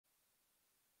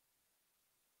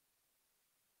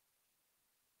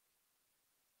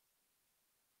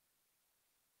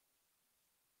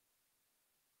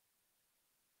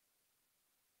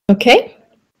Okay.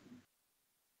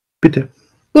 Bitte.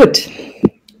 Good.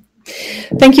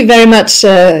 Thank you very much,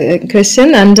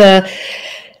 Christian, and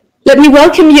let me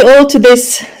welcome you all to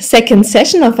this second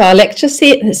session of our lecture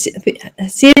series.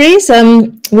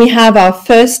 We have our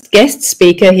first guest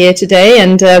speaker here today,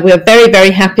 and we are very,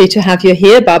 very happy to have you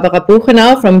here, Barbara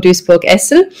Buchenau from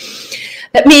Duisburg-Essen.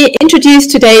 Let me introduce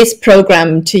today's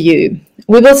program to you.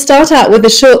 We will start out with a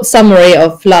short summary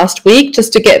of last week,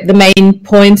 just to get the main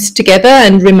points together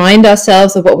and remind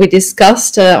ourselves of what we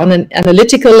discussed on an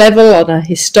analytical level, on a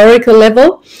historical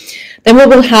level. Then we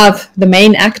will have the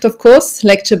main act, of course,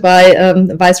 lecture by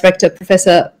Vice-Rector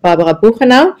Professor Barbara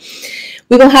Buchenau.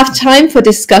 We will have time for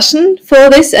discussion for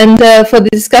this, and for the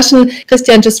discussion,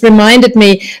 Christian just reminded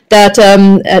me that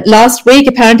last week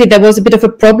apparently there was a bit of a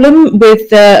problem with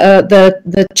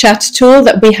the chat tool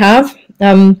that we have.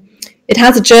 It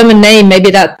has a German name,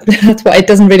 maybe that's why it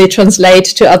doesn't really translate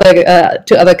to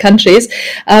other countries.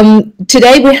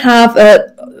 Today we have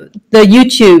the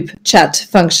YouTube chat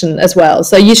function as well,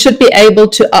 so you should be able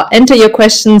to enter your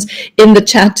questions in the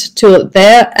chat tool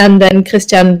there, and then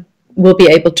Christian will be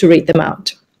able to read them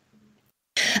out.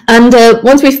 And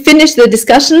once we finish the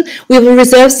discussion, we will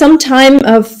reserve some time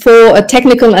for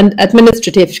technical and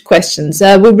administrative questions.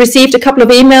 We received a couple of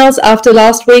emails after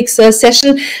last week's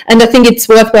session, and I think it's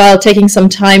worthwhile taking some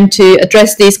time to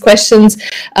address these questions.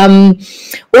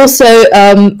 Also,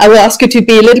 I will ask you to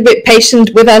be a little bit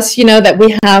patient with us. You know that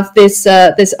we have this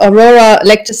AURORA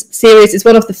lecture series. It's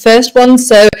one of the first ones,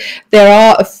 so there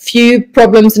are a few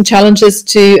problems and challenges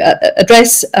to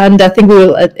address, and I think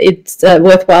it's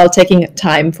worthwhile taking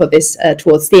time for this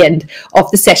towards the end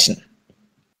of the session.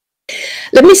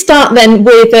 Let me start then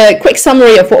with a quick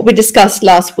summary of what we discussed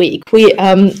last week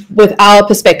with our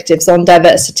perspectives on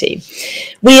diversity.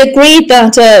 We agreed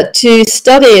that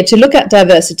to look at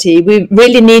diversity, we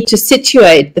really need to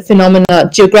situate the phenomena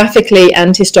geographically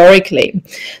and historically.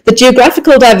 The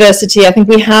geographical diversity I think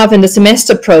we have in the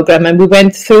semester program, and we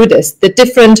went through this. The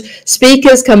different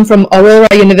speakers come from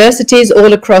AURORA universities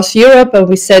all across Europe, and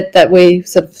we said that we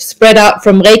sort of spread out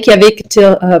from Reykjavik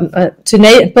to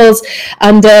Naples,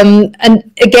 and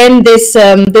again, this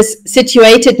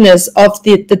situatedness of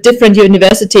the different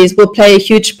universities will play a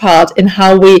huge part in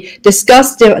how we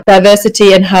discuss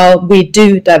diversity and how we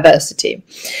do diversity.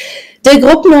 De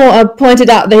Groepno pointed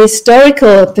out the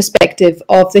historical perspective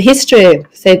of the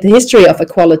history of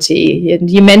equality. And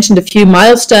you mentioned a few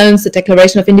milestones: the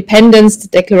Declaration of Independence, the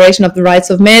Declaration of the Rights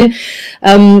of Men,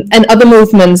 and other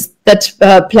movements that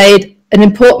played an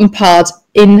important part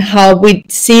in how we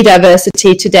see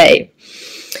diversity today.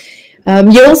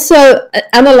 You also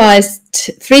analyzed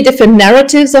three different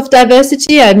narratives of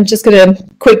diversity. I'm just going to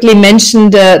quickly mention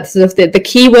the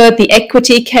keyword, the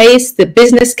equity case, the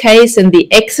business case, and the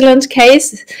excellent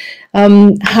case.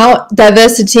 How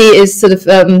diversity is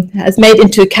has made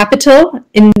into capital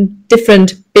in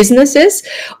different businesses,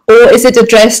 or is it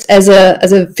addressed as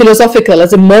a philosophical,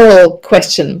 as a moral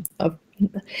question?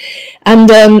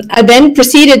 And I then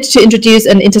proceeded to introduce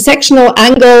an intersectional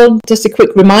angle. Just a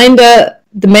quick reminder.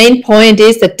 The main point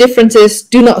is that differences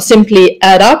do not simply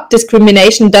add up.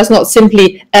 Discrimination does not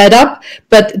simply add up,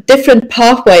 but different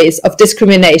pathways of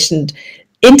discrimination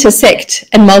intersect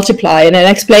and multiply. And I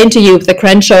explained to you with the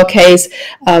Crenshaw case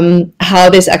how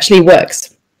this actually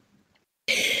works.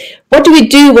 What do we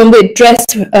do when we address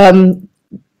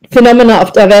phenomena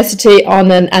of diversity on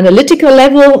an analytical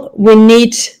level? We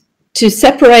need to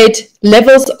separate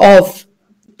levels of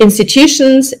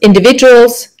institutions,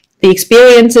 individuals, the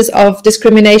experiences of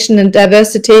discrimination and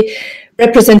diversity,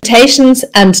 representations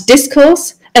and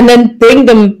discourse, and then bring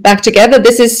them back together.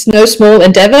 This is no small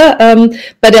endeavor,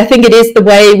 but I think it is the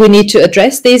way we need to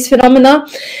address these phenomena.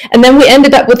 And then we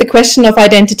ended up with the question of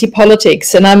identity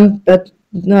politics, and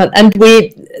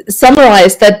we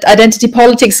summarized that identity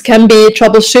politics can be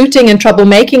troubleshooting and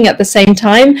troublemaking at the same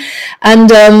time. And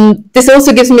this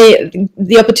also gives me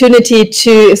the opportunity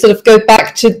to sort of go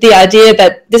back to the idea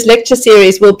that this lecture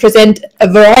series will present a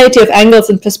variety of angles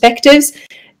and perspectives.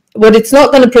 What it's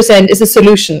not going to present is a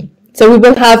solution. So we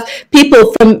will have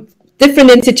people from different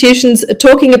institutions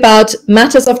talking about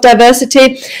matters of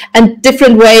diversity and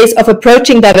different ways of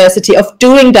approaching diversity, of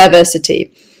doing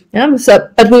diversity. Yeah,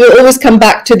 but we will always come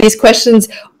back to these questions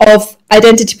of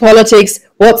identity politics.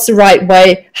 What's the right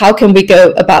way? How can we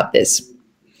go about this?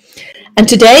 And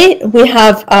today we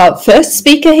have our first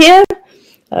speaker here,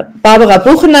 Barbara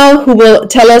Buchenau, who will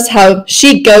tell us how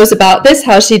she goes about this,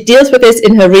 how she deals with this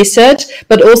in her research,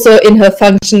 but also in her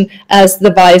function as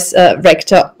the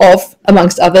Vice-Rector of,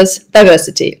 amongst others,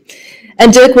 diversity.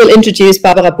 And Dirk will introduce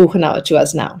Barbara Buchenau to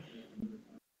us now.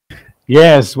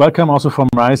 Yes, welcome also from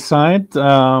my side.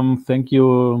 Thank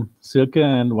you, Silke,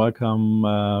 and welcome,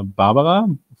 Barbara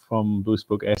from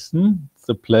Duisburg-Essen. It's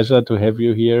a pleasure to have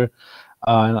you here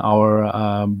in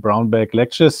our brown bag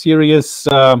lecture series.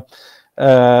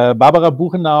 Barbara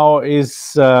Buchenau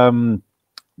is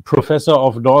Professor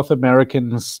of North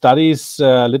American Studies,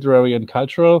 Literary and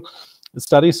Cultural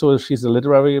Studies. So she's a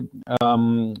literary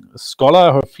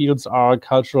scholar. Her fields are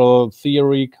cultural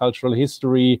theory, cultural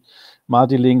history,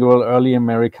 multilingual, early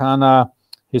Americana,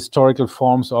 historical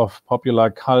forms of popular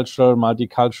culture,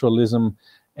 multiculturalism,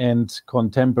 and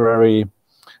contemporary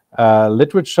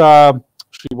literature.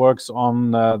 She works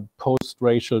on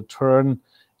post-racial turn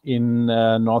in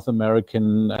North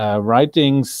American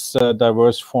writings,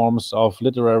 diverse forms of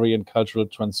literary and cultural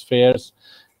transfers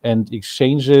and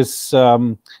exchanges,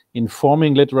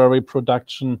 informing literary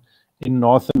production in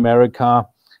North America,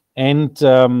 and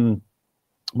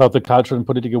about the cultural and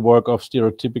political work of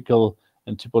stereotypical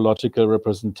and typological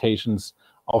representations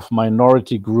of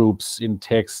minority groups in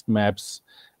text, maps,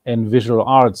 and visual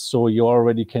arts. So you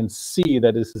already can see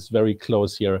that this is very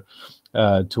close here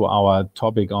to our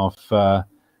topic of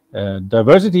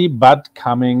diversity, but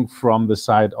coming from the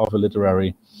side of a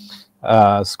literary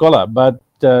scholar. But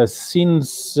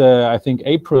since I think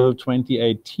April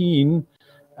 2018,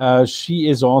 she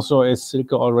is also, as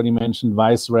Silke already mentioned,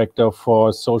 Vice-Rector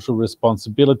for Social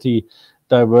Responsibility,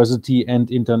 Diversity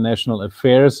and International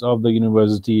Affairs of the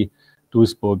University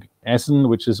Duisburg-Essen,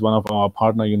 which is one of our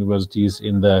partner universities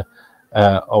in the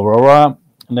AURORA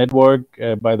network,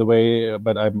 by the way,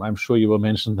 but I'm sure you will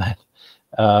mention that.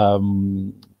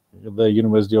 The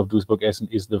University of Duisburg-Essen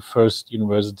is the first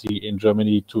university in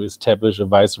Germany to establish a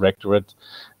vice-rectorate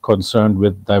concerned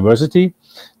with diversity.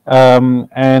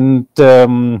 And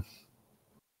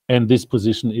this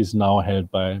position is now held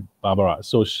by Barbara.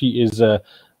 So she is a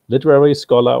literary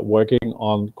scholar working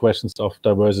on questions of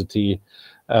diversity,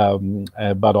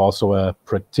 but also a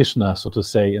practitioner, so to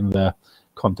say, in the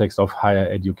context of higher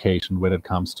education when it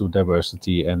comes to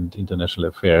diversity and international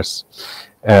affairs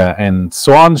and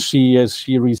so on. She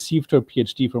received her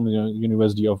PhD from the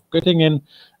University of Göttingen,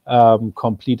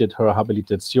 completed her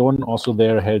habilitation, also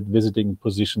there held visiting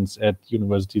positions at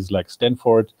universities like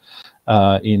Stanford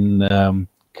in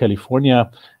California,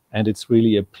 and it's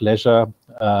really a pleasure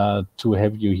to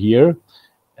have you here.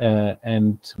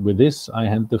 And with this, I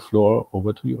hand the floor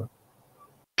over to you.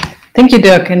 Thank you,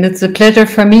 Dirk, and it's a pleasure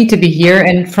for me to be here.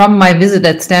 And from my visit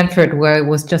at Stanford, where I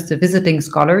was just a visiting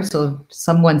scholar, so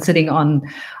someone sitting on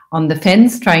the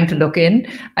fence trying to look in,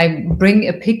 I bring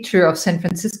a picture of San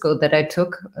Francisco that I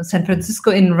took, San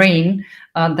Francisco in rain,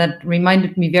 that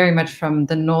reminded me very much from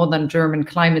the northern German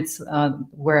climates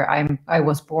where I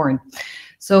was born.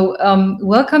 So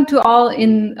welcome to all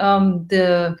in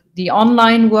the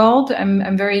online world.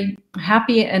 I'm very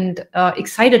happy and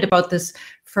excited about this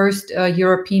first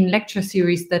European lecture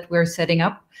series that we're setting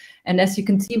up. And as you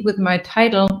can see with my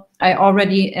title, I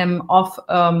already am off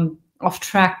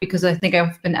track because I think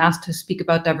I've been asked to speak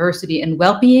about diversity and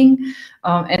well-being,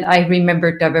 and I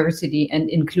remembered diversity and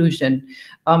inclusion.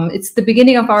 It's the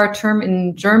beginning of our term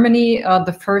in Germany.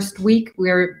 The first week,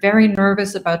 we're very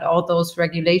nervous about all those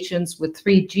regulations with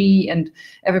 3G and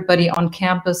everybody on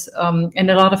campus,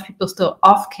 and a lot of people still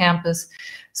off campus.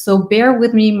 So bear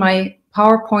with me, my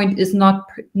PowerPoint is not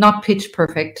pitch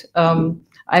perfect.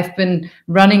 I've been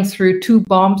running through 2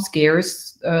 bomb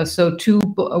scares, so 2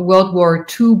 World War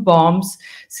II bombs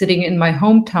sitting in my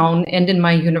hometown and in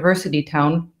my university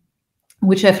town,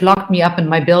 which have locked me up in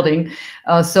my building.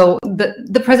 So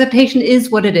the presentation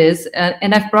is what it is,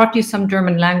 and I've brought you some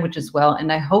German language as well, and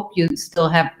I hope you still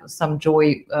have some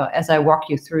joy as I walk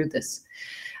you through this.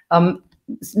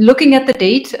 Looking at the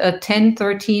date,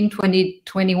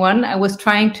 10/13/2021, I was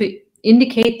trying to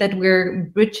indicate that we're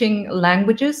bridging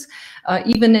languages,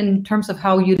 even in terms of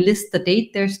how you list the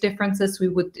date. There's differences. We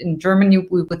would, in Germany,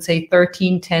 we would say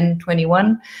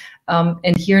 13/10/21,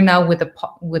 and here now with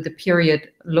the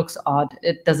period looks odd.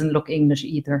 It doesn't look English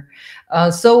either.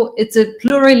 So it's a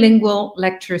plurilingual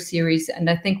lecture series, and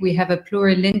I think we have a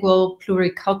plurilingual,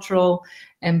 pluricultural,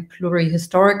 and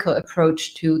plurihistorical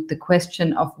approach to the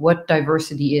question of what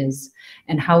diversity is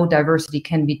and how diversity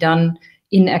can be done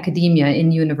in academia, in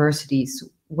universities,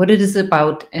 what it is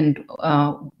about, and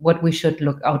what we should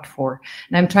look out for.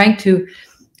 And I'm trying to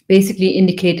basically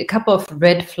indicate a couple of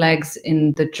red flags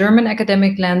in the German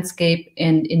academic landscape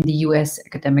and in the US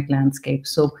academic landscape.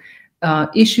 So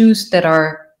issues that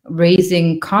are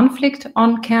raising conflict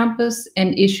on campus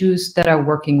and issues that are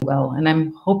working well. And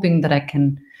I'm hoping that I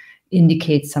can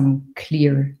indicate some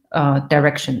clear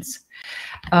directions.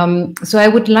 So I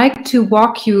would like to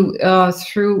walk you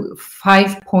through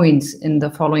 5 points in the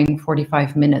following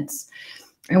 45 minutes.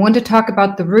 I want to talk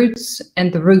about the roots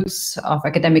and the roots of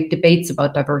academic debates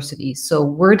about diversity. So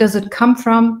where does it come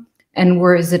from and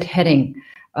where is it heading?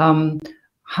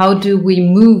 How do we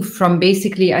move from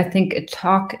basically, I think, a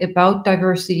talk about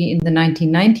diversity in the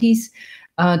 1990s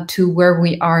to where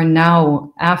we are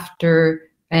now after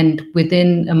and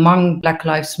within, among Black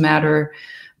Lives Matter,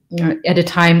 at a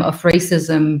time of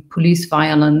racism, police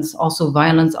violence, also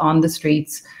violence on the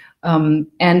streets,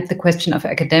 and the question of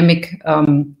academic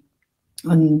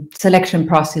selection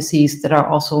processes that are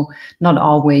also not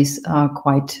always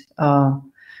quite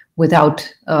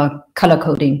without color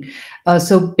coding.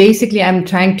 So basically, I'm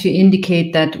trying to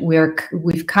indicate that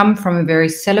we've come from a very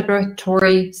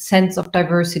celebratory sense of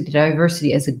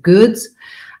diversity as a goods,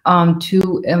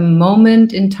 to a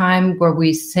moment in time where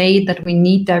we say that we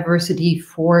need diversity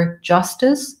for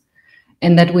justice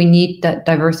and that we need that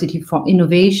diversity for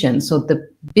innovation. So the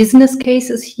business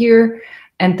case is here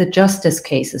and the justice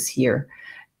case is here.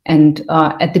 And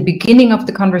at the beginning of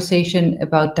the conversation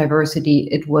about diversity,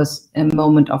 it was a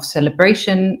moment of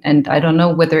celebration. And I don't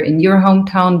know whether in your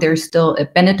hometown there's still a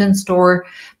Benetton store,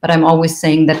 but I'm always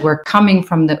saying that we're coming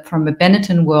from a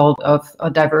Benetton world of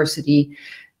diversity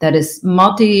that is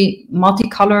multicolor,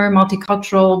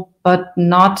 multicultural, but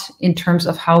not in terms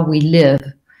of how we live,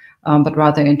 but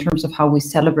rather in terms of how we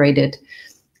celebrate it.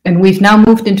 And we've now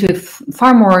moved into a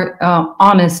far more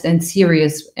honest and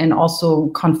serious and also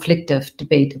conflictive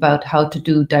debate about how to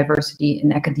do diversity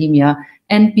in academia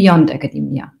and beyond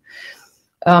academia.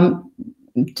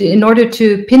 In order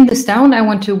to pin this down, I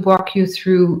want to walk you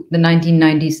through the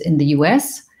 1990s in the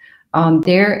US.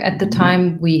 There at the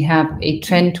time, we have a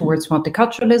trend towards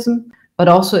multiculturalism, but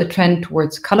also a trend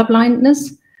towards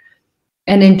colorblindness.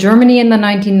 And in Germany in the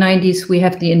 1990s, we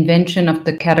have the invention of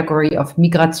the category of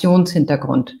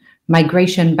Migrationshintergrund,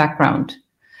 migration background.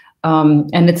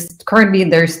 And it's currently,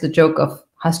 there's the joke of,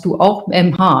 hast du auch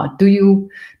MH? Do you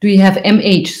have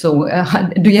MH? So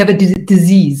do you have a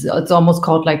disease? It's almost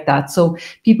called like that. So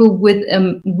people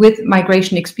with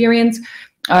migration experience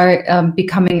are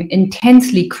becoming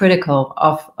intensely critical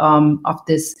of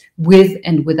this with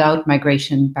and without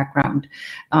migration background.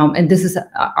 And this is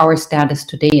our status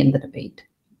today in the debate.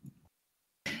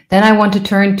 Then I want to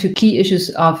turn to key issues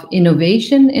of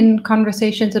innovation in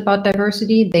conversations about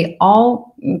diversity. They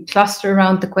all cluster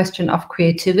around the question of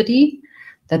creativity,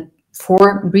 that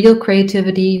for real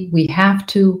creativity, we have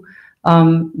to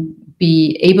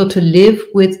be able to live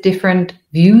with different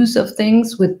views of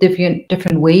things, with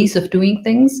different ways of doing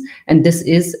things. And this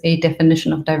is a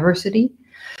definition of diversity.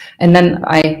 And then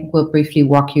I will briefly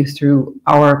walk you through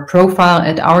our profile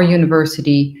at our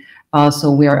university.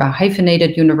 So we are a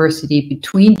hyphenated university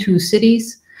between two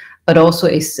cities, but also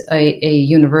a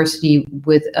university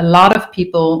with a lot of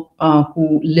people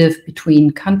who live between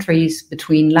countries,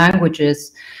 between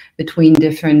languages, between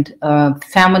different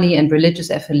family and religious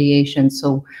affiliations.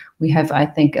 So we have, I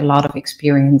think, a lot of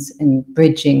experience in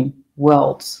bridging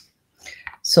worlds.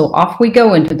 So off we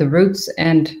go into the roots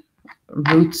and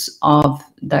roots of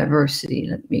diversity.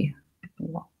 Let me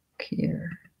walk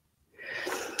here.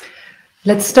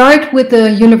 Let's start with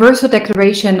the Universal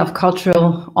Declaration of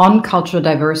Cultural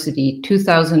Diversity,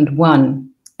 2001.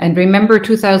 And remember,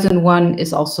 2001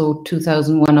 is also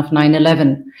 2001 of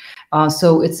 9/11.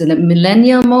 So it's a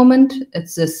millennial moment.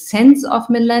 It's a sense of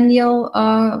millennial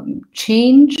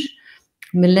change.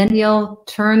 Millennial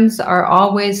turns are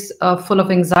always full of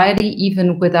anxiety,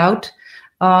 even without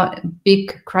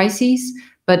big crises.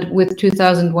 But with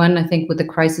 2001, I think with the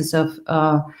crisis of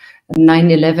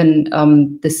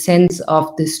 9/11, the sense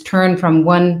of this turn from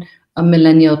one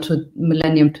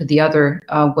millennium to the other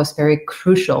was very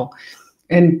crucial.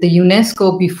 And the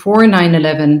UNESCO before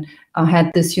 9/11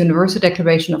 had this Universal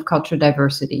Declaration of Cultural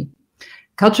Diversity.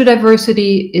 Cultural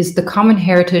diversity is the common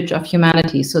heritage of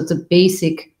humanity, so it's a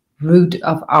basic root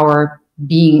of our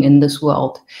being in this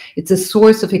world. It's a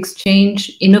source of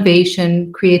exchange,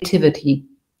 innovation, creativity.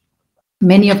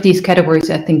 Many of these categories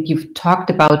I think you've talked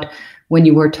about when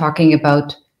you were talking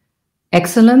about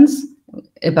excellence,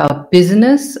 about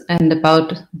business, and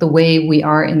about the way we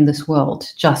are in this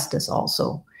world, justice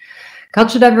also.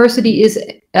 Cultural diversity is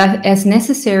as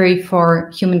necessary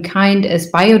for humankind as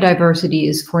biodiversity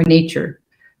is for nature.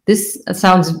 This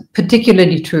sounds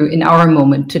particularly true in our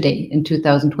moment today, in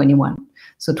 2021.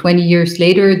 So 20 years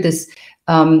later, this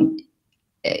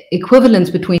equivalence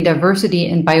between diversity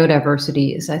and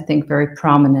biodiversity is, I think, very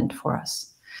prominent for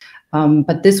us.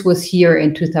 But this was here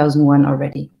in 2001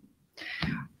 already.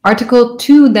 Article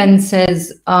 2 then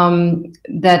says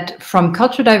that from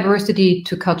cultural diversity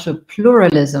to cultural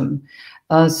pluralism.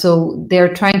 So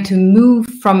they're trying to move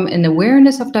from an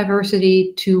awareness of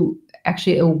diversity to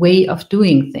actually a way of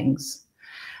doing things.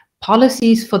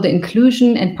 Policies for the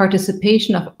inclusion and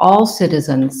participation of all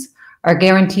citizens are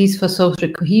guarantees for social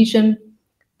cohesion,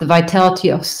 the vitality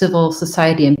of civil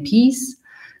society and peace.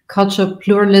 Cultural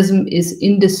pluralism is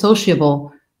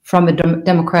indissociable from a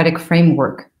democratic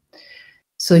framework.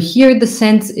 So here the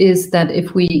sense is that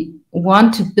if we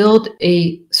want to build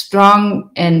a strong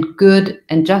and good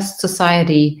and just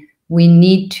society, we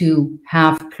need to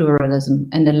have pluralism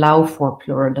and allow for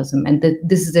pluralism. And that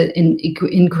this is an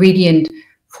ingredient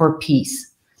for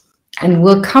peace. And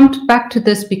we'll come back to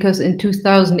this because in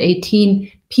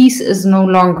 2018, peace is no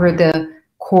longer the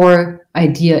core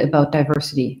idea about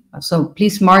diversity. So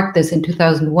please mark this. In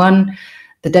 2001,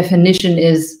 the definition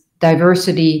is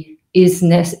diversity is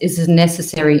a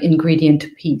necessary ingredient to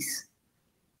peace.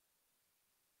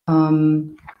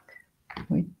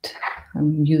 Wait,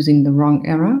 I'm using the wrong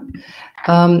error.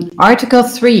 Article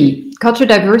 3, cultural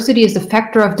diversity is a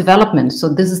factor of development. So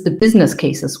this is the business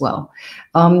case as well.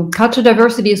 Cultural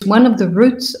diversity is one of the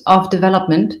roots of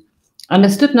development,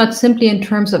 understood not simply in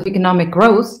terms of economic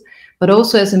growth, but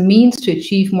also as a means to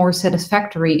achieve more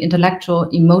satisfactory intellectual,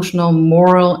 emotional,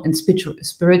 moral, and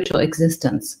spiritual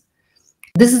existence.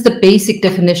 This is the basic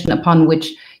definition upon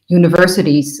which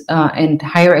universities and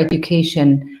higher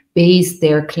education base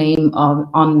their claim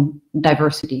on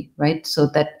diversity, right? So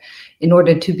that in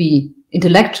order to be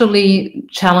intellectually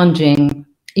challenging,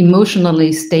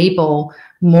 emotionally stable,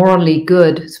 morally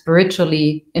good,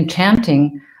 spiritually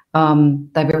enchanting,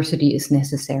 diversity is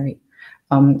necessary.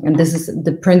 And this is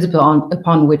the principle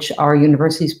upon which our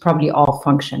universities probably all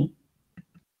function.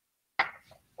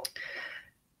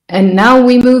 And now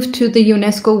we move to the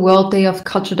UNESCO World Day of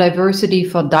Cultural Diversity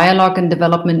for Dialogue and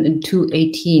Development in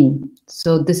 2018.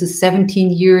 So this is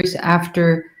 17 years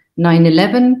after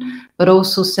 9/11, but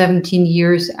also 17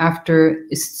 years after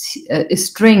a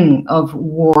string of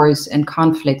wars and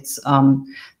conflicts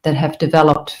that have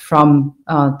developed from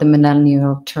the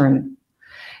millennial turn.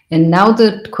 And now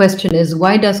the question is,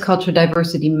 why does cultural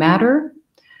diversity matter?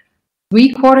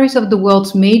 3/4 of the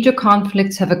world's major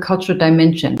conflicts have a cultural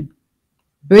dimension.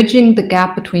 Bridging the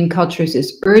gap between cultures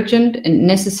is urgent and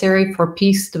necessary for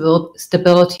peace,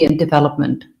 stability, and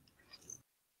development.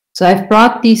 So I've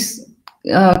brought these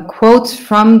quotes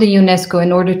from the UNESCO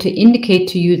in order to indicate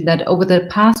to you that over the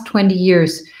past 20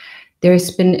 years, there's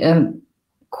been a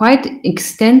quite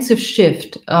extensive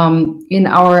shift in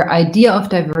our idea of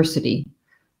diversity.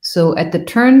 So at the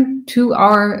turn to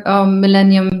our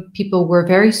millennium, people were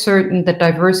very certain that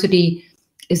diversity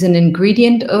is an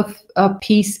ingredient of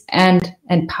peace and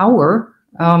power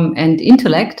and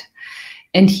intellect.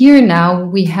 And here now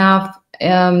we have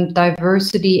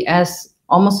diversity as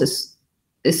almost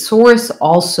a source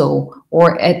also,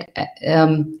 or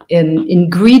an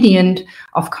ingredient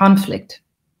of conflict.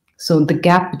 So the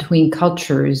gap between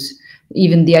cultures,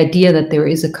 even the idea that there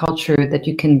is a culture that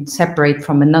you can separate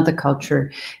from another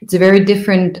culture, it's a very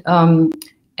different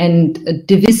and a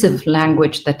divisive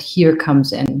language that here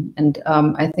comes in. And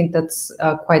I think that's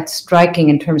quite striking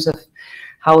in terms of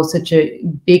how such a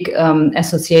big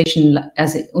association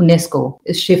as UNESCO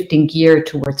is shifting gear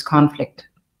towards conflict.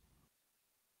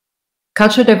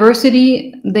 Cultural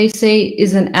diversity, they say,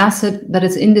 is an asset that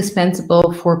is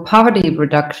indispensable for poverty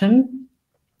reduction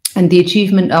and the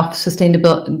achievement of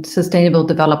sustainable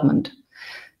development.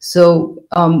 So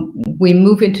we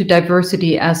move into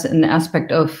diversity as an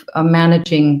aspect of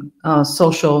managing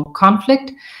social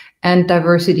conflict, and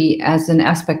diversity as an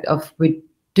aspect of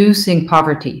reducing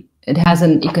poverty. It has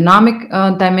an economic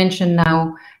dimension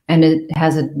now, and it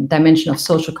has a dimension of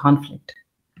social conflict.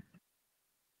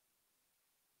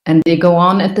 And they go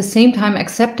on at the same time,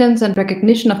 acceptance and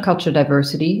recognition of cultural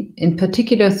diversity, in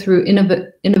particular through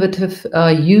innovative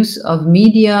use of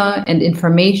media and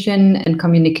information and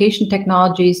communication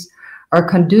technologies, are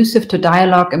conducive to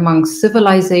dialogue among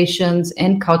civilizations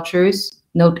and cultures.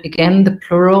 Note again the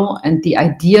plural and the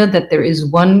idea that there is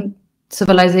one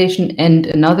civilization and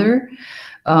another.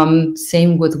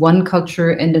 Same with one culture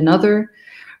and another.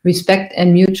 Respect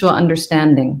and mutual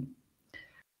understanding.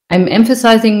 I'm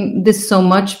emphasizing this so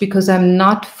much because I'm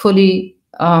not fully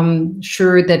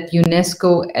sure that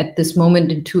UNESCO at this moment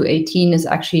in 2018 is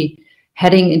actually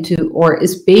heading into or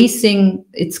is basing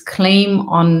its claim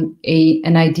on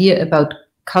an idea about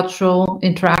cultural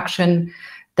interaction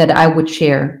that I would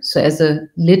share. So as a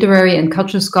literary and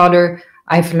cultural scholar,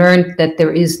 I've learned that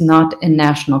there is not a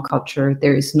national culture,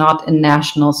 there is not a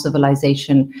national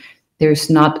civilization,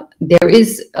 there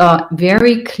is a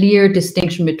very clear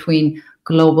distinction between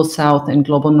global South and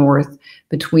global North,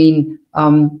 between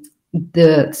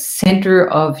the center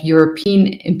of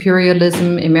European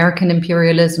imperialism, American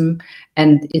imperialism,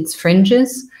 and its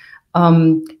fringes.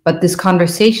 But this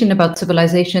conversation about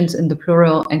civilizations in the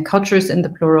plural and cultures in the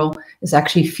plural is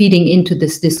actually feeding into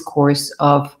this discourse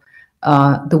of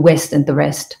the West and the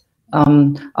rest,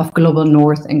 of global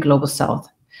North and global South.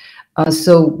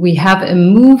 So we have a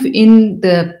move in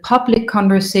the public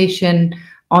conversation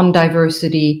on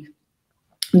diversity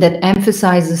that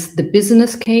emphasizes the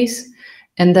business case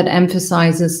and that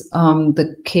emphasizes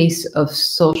the case of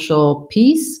social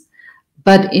peace.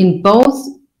 But in both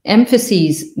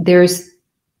emphases, there's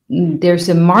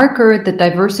a marker that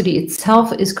diversity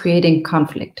itself is creating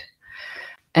conflict.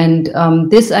 And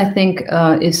this, I think,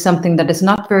 is something that is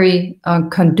not very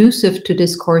conducive to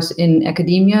discourse in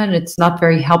academia, and it's not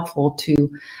very helpful to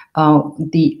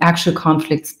the actual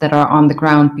conflicts that are on the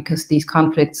ground, because these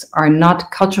conflicts are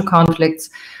not cultural conflicts,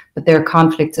 but they're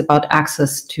conflicts about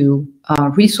access to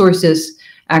resources,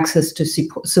 access to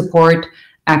support,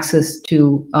 access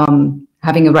to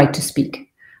having a right to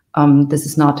speak. This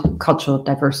is not cultural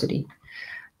diversity.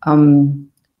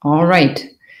 All right.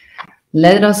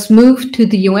 Let us move to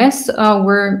the US,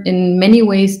 where in many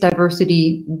ways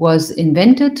diversity was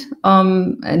invented.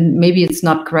 And maybe it's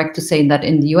not correct to say that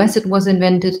in the US it was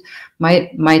invented.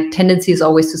 My tendency is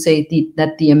always to say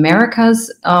that the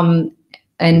Americas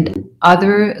and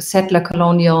other settler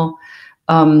colonial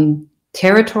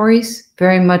territories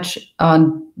very much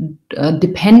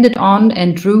depended on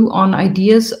and drew on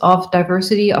ideas of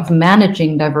diversity, of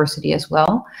managing diversity as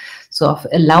well. So of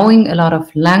allowing a lot of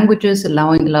languages,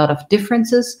 allowing a lot of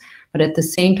differences, but at the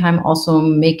same time also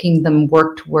making them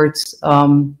work towards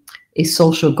a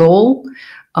social goal.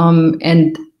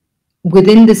 And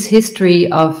within this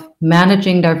history of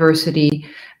managing diversity,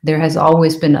 there has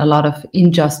always been a lot of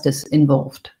injustice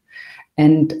involved.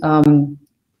 And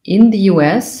in the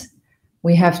US,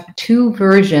 we have two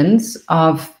versions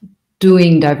of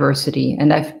doing diversity.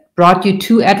 And I've brought you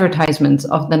two advertisements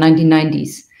of the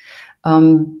 1990s.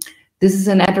 This is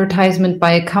an advertisement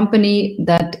by a company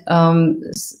that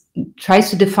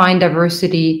tries to define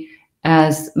diversity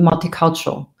as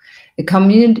multicultural. A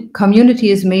community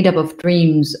is made up of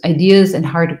dreams, ideas, and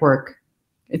hard work.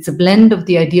 It's a blend of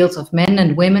the ideals of men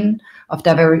and women of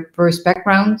diverse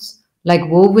backgrounds, like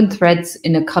woven threads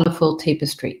in a colorful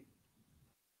tapestry.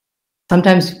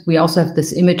 Sometimes we also have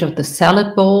this image of the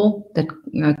salad bowl that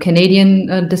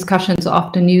Canadian discussions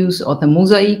often use, or the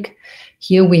mosaic.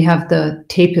 Here we have the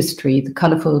tapestry, the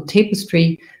colorful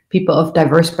tapestry, people of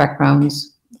diverse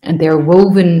backgrounds, and they're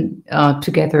woven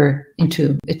together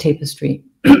into a tapestry.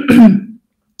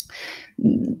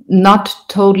 Not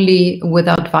totally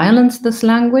without violence, this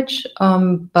language,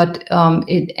 but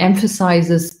it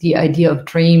emphasizes the idea of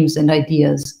dreams and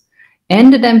ideas.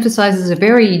 And it emphasizes a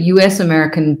very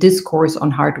US-American discourse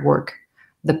on hard work.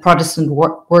 The Protestant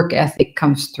work ethic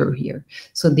comes through here.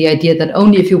 So the idea that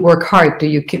only if you work hard do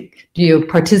you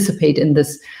participate in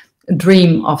this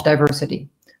dream of diversity,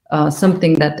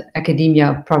 something that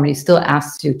academia probably still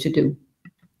asks you to do.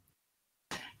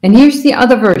 And here's the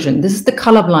other version. This is the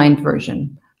colorblind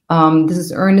version. This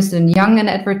is Ernst & Young, an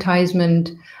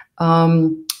advertisement,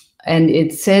 and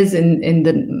it says in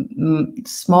the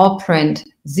small print,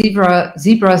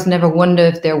 zebras never wonder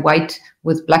if they're white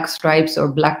with black stripes or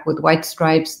black with white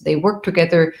stripes. They work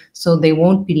together so they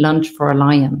won't be lunch for a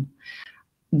lion.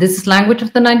 This is language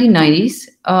of the 1990s.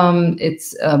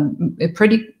 It's a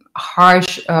pretty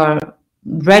harsh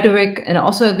rhetoric, and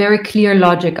also a very clear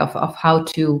logic of how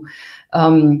to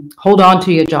hold on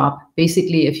to your job.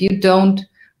 Basically, if you don't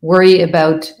worry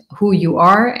about who you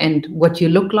are and what you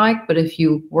look like, but if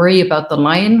you worry about the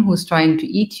lion who's trying to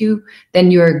eat you,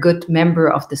 then you're a good member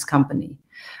of this company.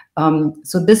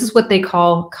 So this is what they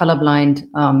call colorblind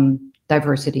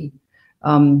diversity,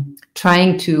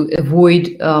 trying to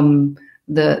avoid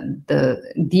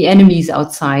the enemies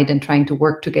outside and trying to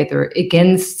work together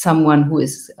against someone who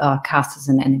is cast as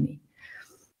an enemy.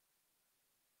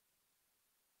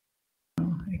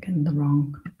 Oh, again, the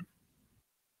wrong.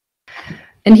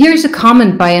 And here's a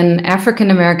comment by an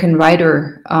African-American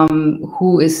writer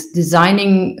who is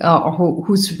designing,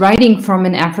 who's writing from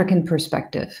an African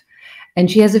perspective. And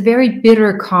she has a very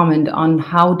bitter comment on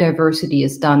how diversity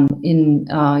is done in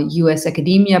US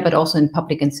academia, but also in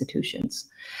public institutions.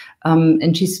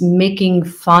 And she's making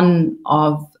fun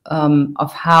of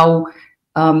how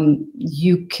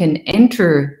you can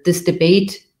enter this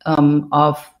debate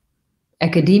of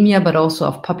academia, but also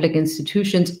of public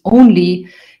institutions only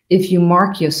if you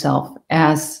mark yourself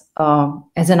as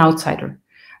an outsider.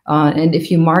 and if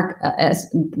you mark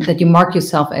you mark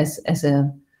yourself as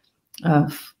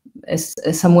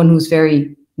someone who's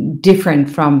very different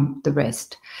from the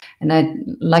rest. And I'd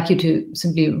like you to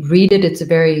simply read it. It's a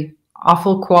very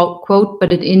awful quote,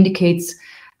 but it indicates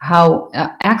how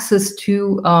access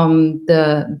to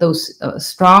those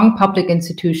strong public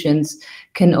institutions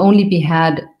can only be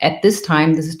had at this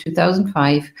time. This is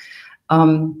 2005.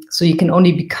 So you can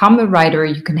only become a writer,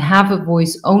 you can have a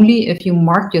voice only if you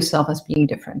mark yourself as being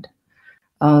different.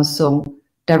 So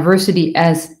diversity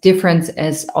as difference,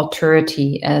 as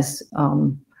alterity, as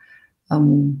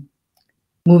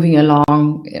moving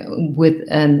along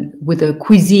with a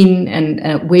cuisine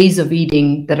and ways of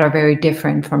eating that are very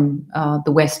different from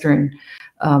the Western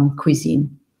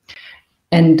cuisine.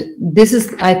 And this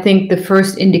is, I think, the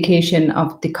first indication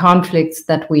of the conflicts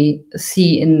that we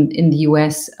see in the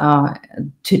US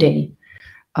today.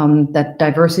 That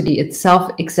diversity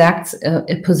itself exacts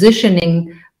a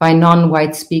positioning by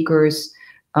non-white speakers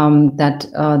that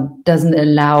doesn't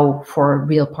allow for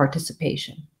real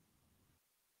participation.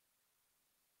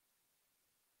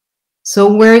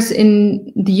 So whereas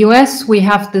in the US, we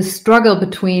have this struggle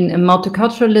between a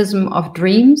multiculturalism of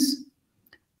dreams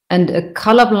and a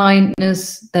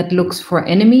colorblindness that looks for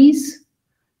enemies,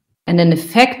 and an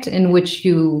effect in which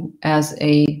you, as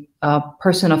a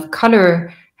person of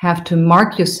color, have to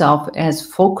mark yourself as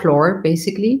folklore,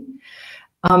 basically.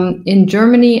 In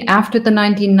Germany, after the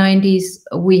 1990s,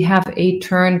 we have a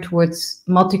turn towards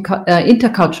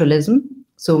interculturalism,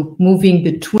 so moving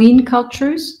between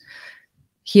cultures.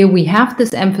 Here we have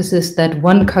this emphasis that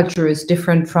one culture is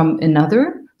different from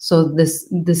another. So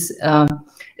this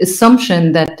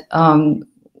assumption that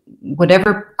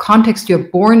whatever context you're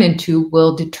born into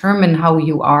will determine how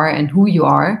you are and who you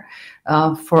are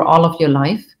for all of your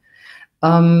life.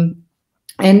 And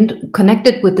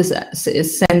connected with this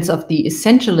sense of the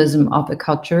essentialism of a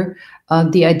culture,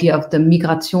 the idea of the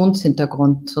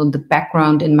Migrationshintergrund, so the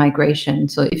background in migration.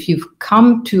 So if you've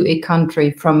come to a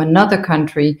country from another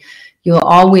country, you'll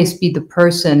always be the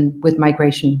person with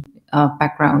migration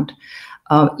background,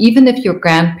 even if your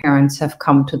grandparents have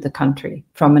come to the country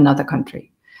from another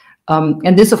country.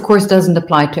 And this, of course, doesn't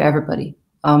apply to everybody.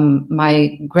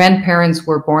 My grandparents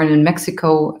were born in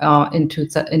Mexico in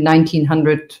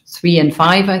 1903 and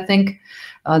 5, I think.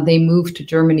 They moved to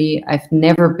Germany. I've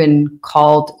never been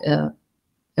called a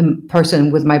person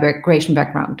with migration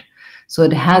background. So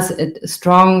it has a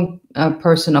strong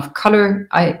person of color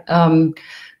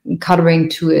coloring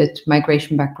to it.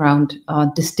 Migration background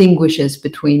distinguishes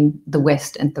between the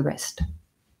West and the rest.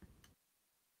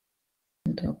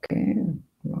 Okay.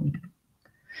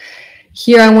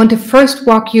 Here I want to first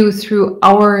walk you through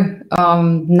our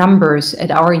numbers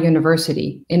at our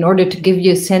university in order to give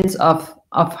you a sense of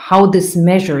how this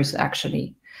measures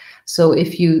actually. So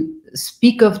if you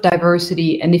speak of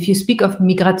diversity and if you speak of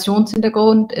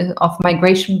Migrationshintergrund, of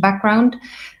migration background,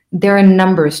 there are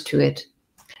numbers to it.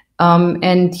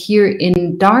 And here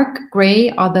in dark gray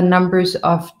are the numbers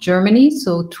of Germany.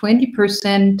 So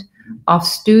 20% of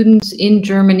students in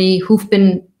Germany who've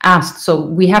been asked. So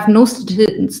we have no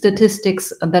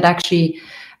statistics that actually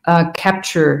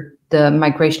capture the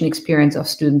migration experience of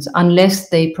students unless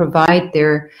they provide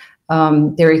their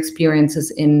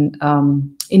experiences in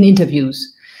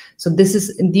interviews. So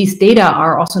these data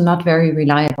are also not very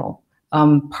reliable.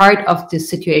 Part of this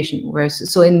situation,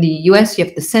 so in the US you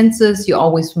have the census, you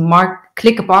always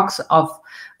click a box of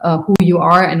who you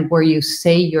are and where you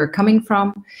say you're coming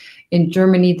from. In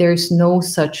Germany, there's no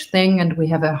such thing, and we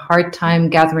have a hard time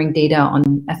gathering data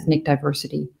on ethnic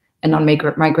diversity and on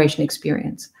migration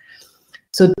experience.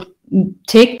 So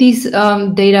take these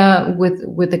data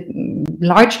with a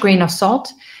large grain of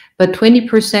salt, but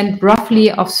 20% roughly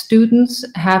of students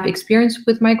have experience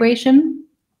with migration.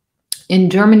 In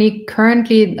Germany,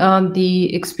 currently,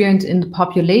 the experience in the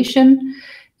population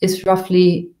is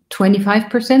roughly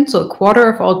 25%, so a quarter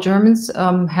of all Germans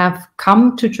have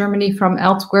come to Germany from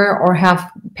elsewhere or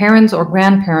have parents or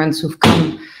grandparents who've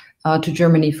come to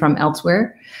Germany from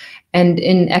elsewhere. And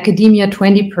in academia,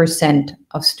 20%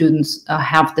 of students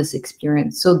have this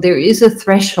experience. So there is a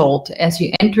threshold as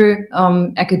you enter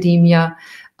academia.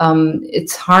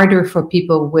 It's harder for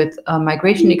people with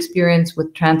migration experience,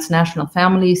 with transnational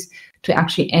families, to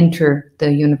actually enter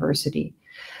the university.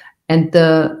 And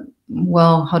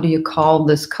well, how do you call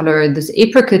this color? This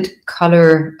apricot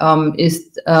color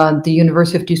is the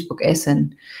University of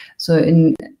Duisburg-Essen. So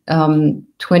in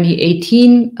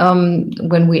 2018,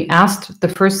 when we asked the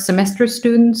first semester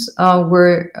students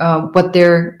what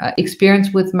their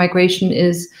experience with migration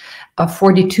is,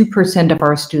 42% of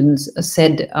our students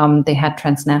said they had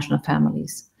transnational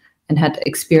families and had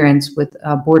experience with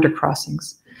border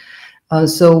crossings.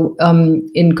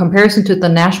 In comparison to the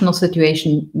national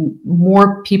situation,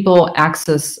 more people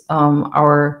access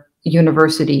our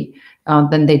university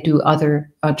than they do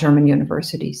other German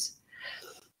universities.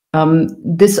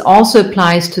 This also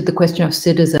applies to the question of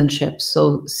citizenship.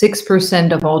 So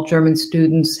 6% of all German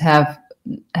students have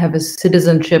a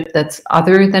citizenship that's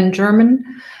other than German,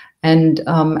 and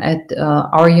at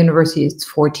our university it's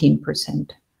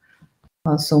 14%.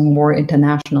 So more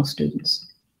international students.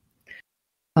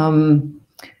 Then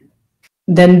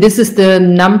this is the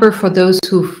number for those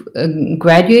who've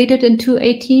graduated in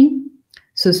 2018.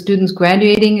 So students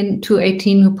graduating in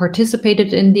 2018 who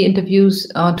participated in the interviews,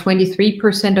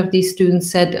 23% of these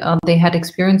students said they had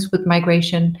experience with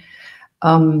migration.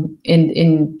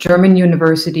 In German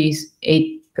universities,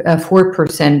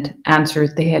 4%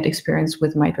 answered they had experience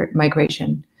with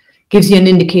migration. Gives you an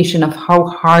indication of how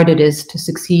hard it is to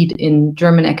succeed in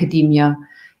German academia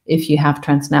if you have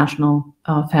transnational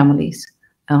families,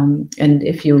 and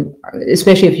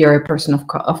especially if you're a person of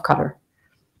color.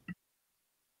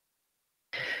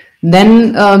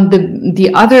 Then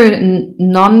the other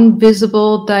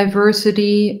non-visible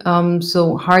diversity,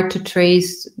 so hard to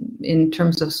trace in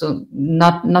terms of, so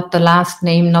not the last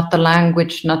name, not the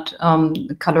language, not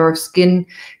color of skin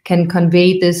can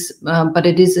convey this, but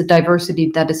it is a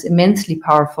diversity that is immensely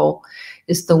powerful,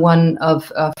 is the one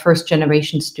of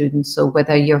first-generation students. So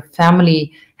whether your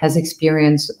family has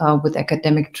experience with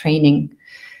academic training.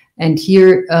 And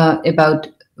here about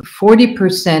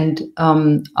 40%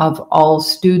 of all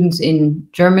students in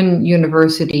German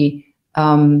university,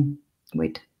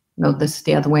 wait, no, this is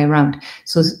the other way around.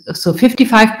 So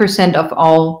 55% of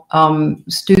all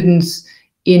students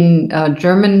in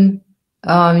German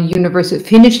university,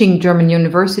 finishing German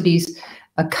universities,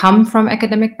 come from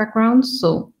academic backgrounds.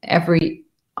 So every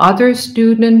other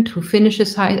student who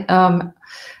finishes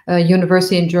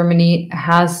university in Germany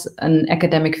has an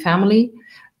academic family.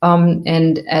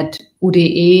 And at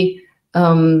UDE,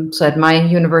 so at my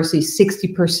university,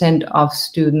 60% of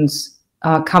students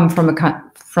come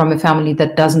from a family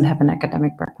that doesn't have an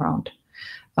academic background.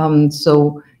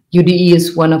 So UDE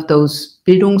is one of those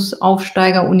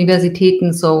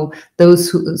Bildungsaufsteiger-Universitäten, so those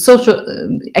who,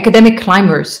 academic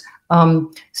climbers,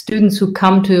 students who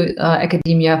come to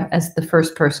academia as the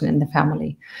first person in the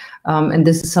family. And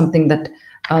this is something that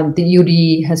the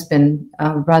UDE has been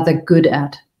rather good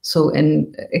at. So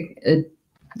in a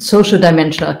social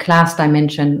dimension, a class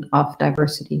dimension of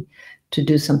diversity, to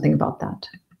do something about that.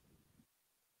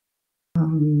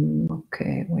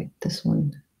 Okay, wait, this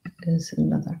one is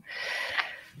another.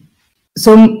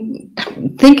 So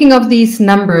thinking of these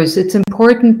numbers, it's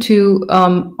important to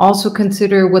also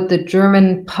consider what the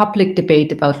German public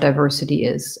debate about diversity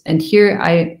is. And here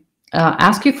I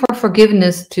ask you for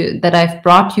forgiveness that I've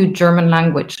brought you German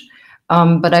language.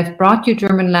 But I've brought you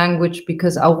German language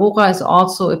because Aurora is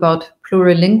also about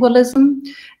plurilingualism.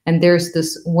 And there's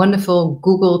this wonderful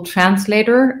Google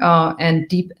translator and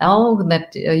DeepL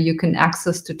that you can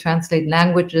access to translate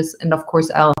languages. And of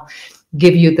course, I'll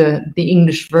give you the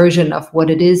English version of what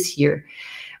it is here.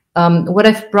 What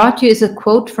I've brought you is a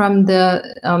quote from the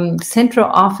Central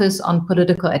Office on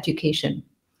Political Education.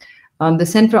 The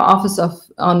Central Office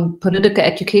on Political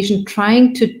Education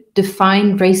trying to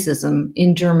define racism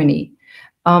in Germany.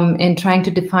 And trying to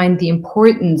define the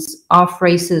importance of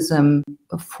racism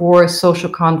for social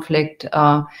conflict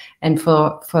and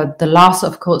for the loss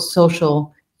of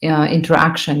social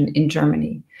interaction in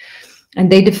Germany.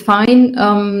 And they define,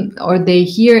 or they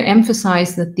here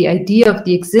emphasize that the idea of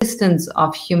the existence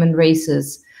of human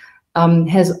races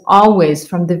has always,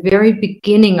 from the very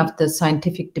beginning of the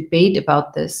scientific debate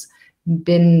about this,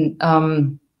 been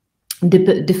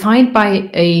defined by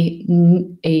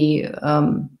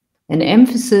an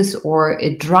emphasis or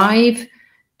a drive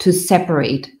to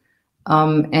separate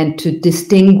and to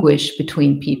distinguish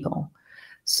between people.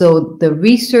 So the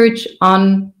research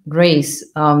on race,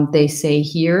 they say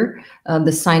here,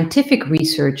 the scientific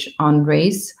research on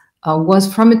race was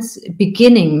from its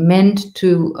beginning meant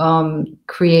to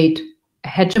create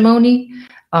hegemony,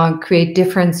 create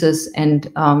differences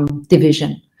and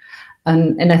division.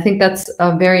 And I think that's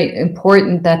very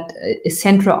important that a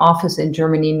central office in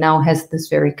Germany now has this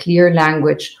very clear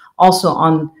language also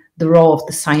on the role of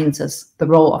the sciences, the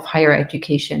role of higher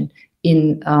education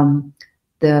in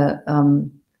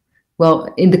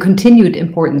in the continued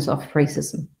importance of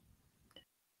racism.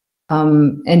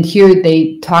 And here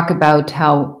they talk about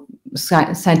how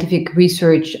scientific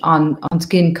research on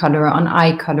skin color, on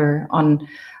eye color, on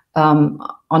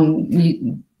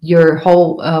your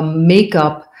whole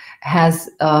makeup has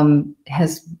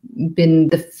been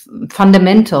the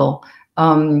fundamental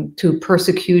to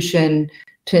persecution,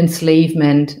 to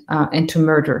enslavement, and to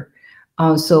murder.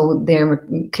 So they're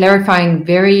clarifying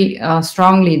very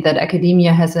strongly that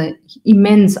academia has an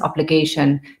immense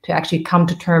obligation to actually come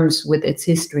to terms with its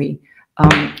history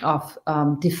of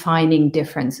defining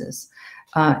differences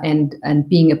and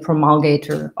being a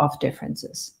promulgator of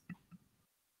differences.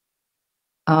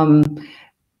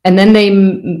 And then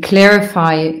they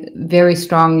clarify very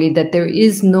strongly that there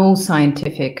is no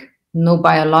scientific, no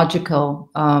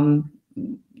biological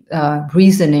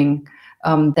reasoning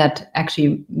that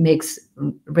actually makes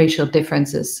racial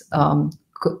differences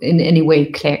in any way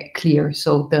clear.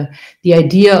 So the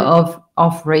idea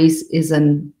of race is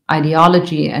an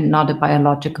ideology and not a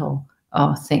biological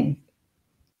thing.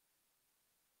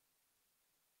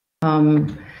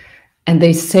 And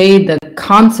they say the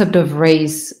concept of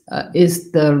race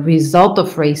is the result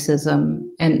of racism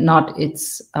and not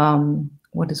its,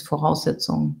 what is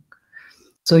Voraussetzung?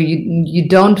 So you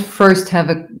don't first have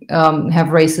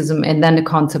racism and then a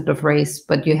concept of race,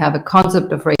 but you have a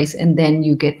concept of race and then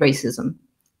you get racism,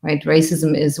 right?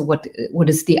 Racism is what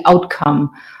is the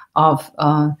outcome of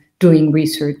doing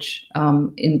research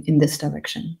in this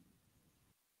direction.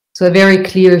 So a very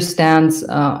clear stance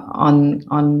on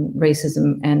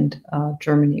racism and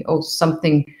Germany. Oh,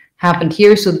 something happened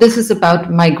here. So this is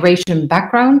about migration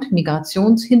background,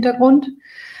 Migrationshintergrund.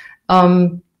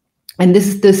 And this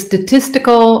is the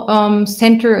statistical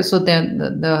center, so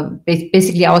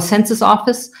basically our census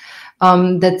office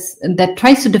that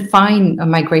tries to define a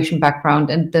migration background.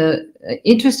 And the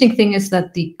interesting thing is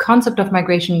that the concept of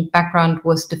migration background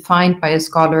was defined by a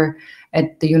scholar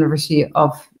at the University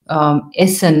of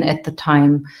Essen at the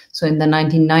time. So in the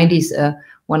 1990s,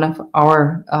 one of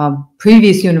our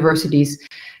previous universities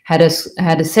had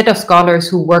a set of scholars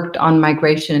who worked on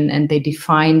migration, and they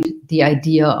defined the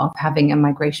idea of having a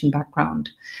migration background.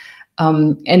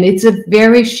 And it's a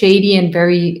very shady and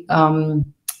very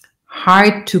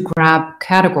hard to grab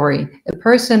category. A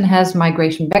person has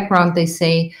migration background, they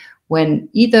say, when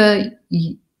either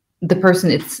the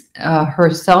person is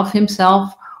herself,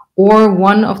 himself, or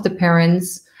one of the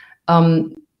parents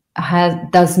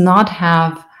does not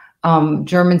have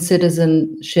German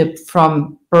citizenship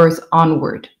from birth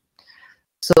onward.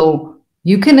 So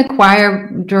you can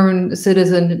acquire German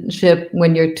citizenship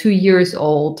when you're 2 years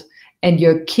old, and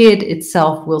your kid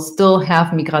itself will still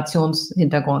have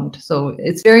Migrationshintergrund. So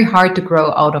it's very hard to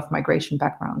grow out of migration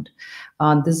background.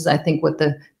 This is, I think, what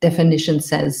the definition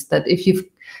says, that if you've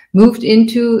moved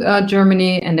into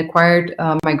Germany and acquired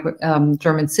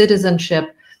German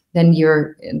citizenship, then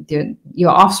your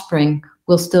offspring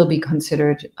will still be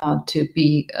considered to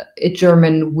be a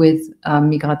German with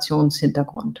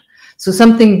Migrationshintergrund. So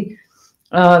something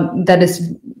that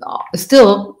is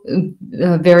still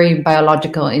very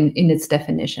biological in its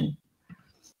definition.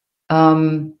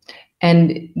 And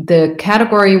the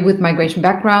category with migration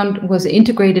background was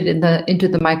integrated into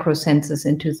the micro census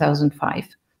in 2005.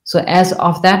 So as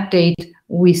of that date,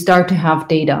 we start to have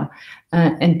data.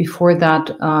 And before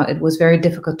that, it was very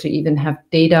difficult to even have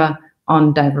data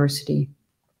on diversity,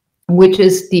 which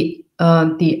is the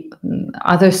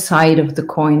other side of the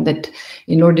coin, that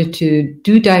in order to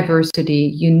do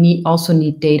diversity, you also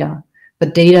need data.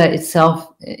 But data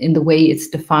itself, in the way it's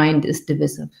defined, is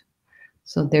divisive.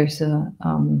 So there's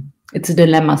it's a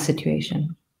dilemma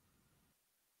situation.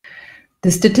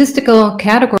 The statistical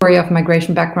category of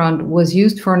migration background was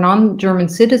used for non-German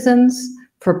citizens,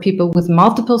 for people with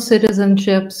multiple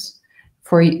citizenships,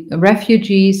 for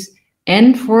refugees,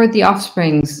 and for the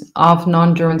offsprings of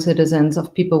non-German citizens,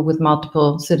 of people with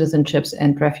multiple citizenships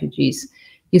and refugees.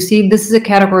 You see, this is a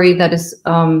category that is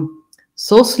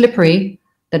so slippery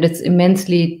that it's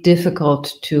immensely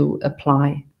difficult to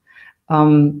apply.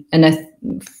 And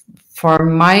for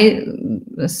my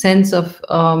sense of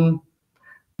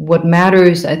what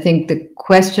matters, I think the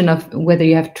question of whether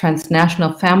you have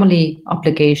transnational family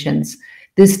obligations,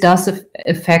 this does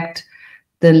affect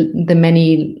the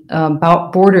many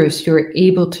borders you're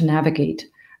able to navigate,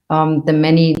 the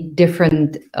many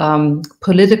different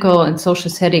political and social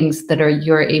settings that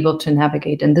you're able to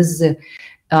navigate. And this is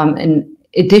an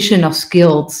addition of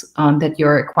skills that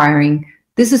you're acquiring.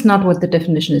 This is not what the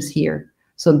definition is here.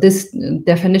 So this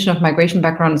definition of migration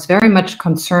background is very much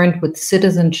concerned with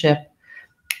citizenship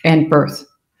and birth,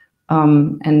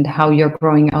 and how you're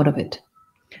growing out of it.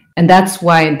 And that's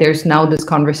why there's now this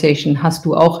conversation, hast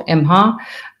du auch MH?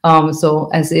 So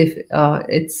as if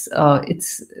it's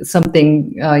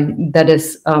something that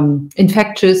is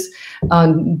infectious.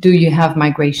 Do you have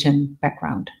migration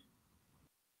background?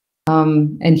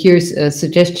 And here's a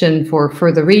suggestion for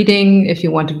further reading. If you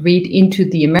want to read into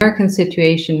the American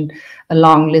situation, a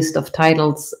long list of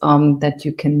titles that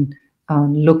you can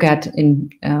look at in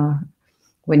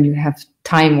when you have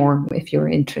time or if you're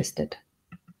interested.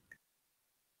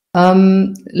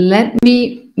 Let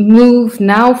me move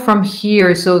now from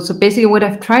here. So basically what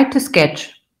I've tried to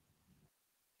sketch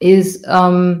is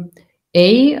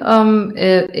a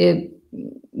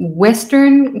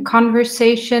Western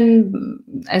conversation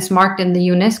as marked in the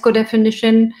UNESCO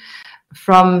definition,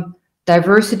 from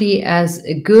diversity as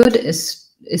a good, a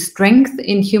strength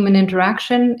in human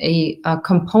interaction, a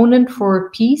component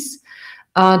for peace,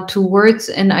 towards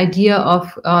an idea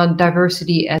of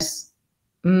diversity as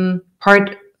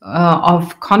part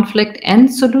of conflict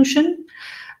and solution.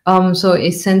 So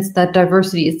a sense that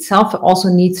diversity itself also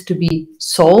needs to be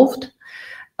solved.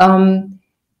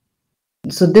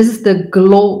 So this is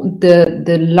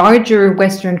the larger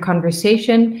Western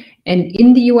conversation, and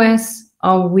in the US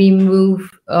we move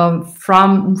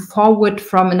forward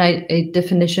from a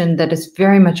definition that is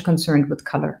very much concerned with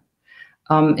color,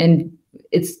 and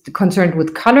it's concerned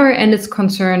with color and it's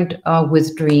concerned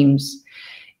with dreams.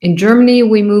 In Germany,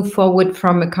 we move forward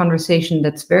from a conversation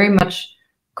that's very much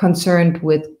concerned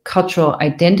with cultural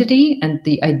identity and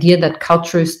the idea that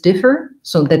cultures differ,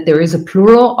 so that there is a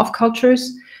plural of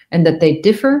cultures and that they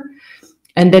differ,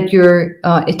 and that you're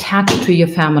attached to your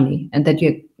family and that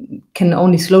you can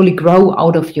only slowly grow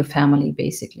out of your family,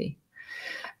 basically.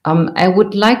 I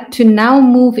would like to now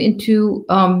move into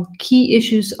key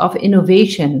issues of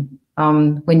innovation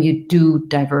when you do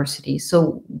diversity.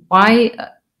 So why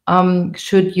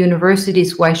should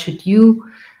universities, why should you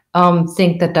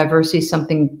think that diversity is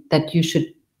something that you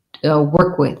should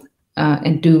work with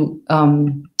and do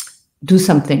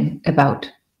something about?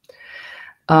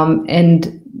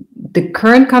 And the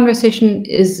current conversation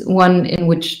is one in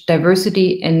which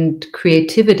diversity and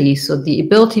creativity, so the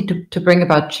ability to bring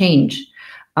about change,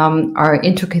 are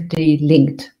intricately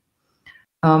linked.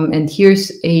 And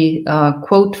here's a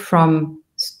quote from,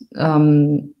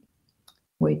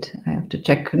 wait, I have to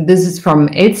check. This is from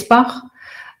Elsbach.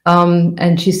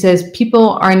 And she says,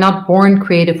 people are not born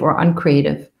creative or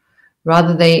uncreative.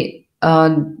 Rather they,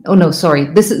 oh no, sorry.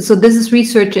 This is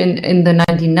research in the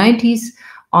 1990s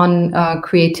on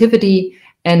creativity,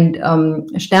 and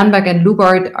Sternberg and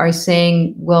Lubart are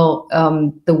saying, well,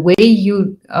 the way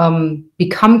you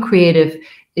become creative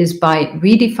is by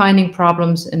redefining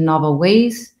problems in novel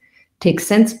ways, take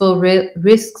sensible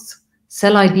risks,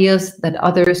 sell ideas that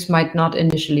others might not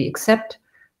initially accept,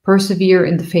 persevere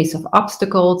in the face of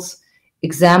obstacles,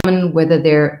 examine whether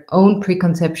their own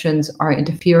preconceptions are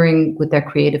interfering with their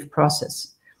creative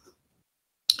process.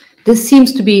 This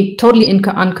seems to be totally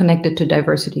unconnected to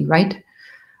diversity, right?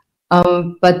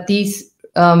 But these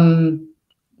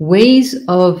ways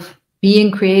of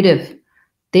being creative,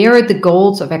 they are the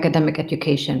goals of academic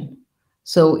education.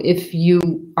 So if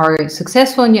you are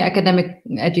successful in your academic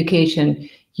education,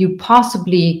 you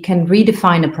possibly can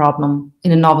redefine a problem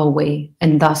in a novel way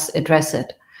and thus address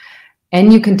it.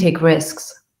 And you can take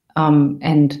risks,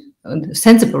 and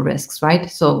sensible risks, right?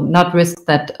 So not risks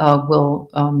that will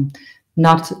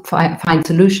not find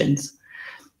solutions.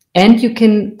 And you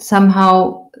can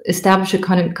somehow establish a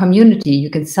kind of community. You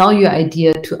can sell your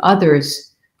idea to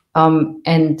others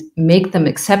and make them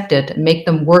accept it and make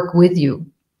them work with you.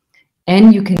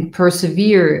 And you can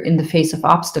persevere in the face of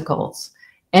obstacles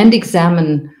and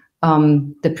examine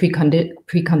the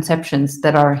preconceptions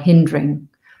that are hindering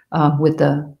with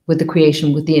the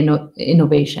creation, with the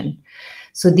innovation.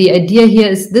 So the idea here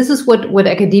is, this is what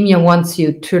academia wants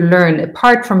you to learn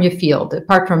apart from your field,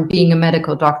 apart from being a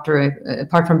medical doctor,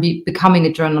 apart from becoming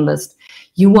a journalist.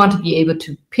 You want to be able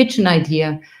to pitch an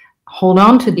idea, hold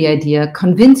on to the idea,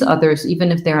 convince others,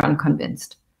 even if they're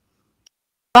unconvinced.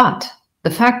 But the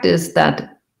fact is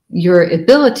that your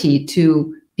ability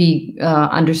to be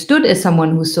understood as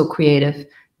someone who's so creative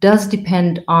does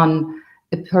depend on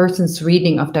a person's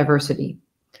reading of diversity,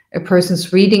 a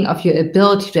person's reading of your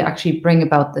ability to actually bring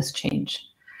about this change.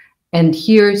 And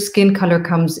here skin color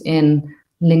comes in,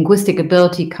 linguistic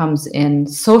ability comes in,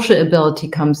 social ability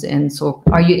comes in. So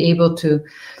are you able to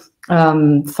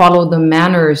follow the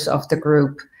manners of the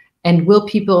group? And will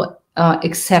people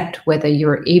accept whether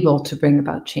you're able to bring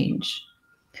about change?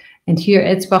 And here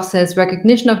Elsbach says,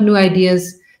 recognition of new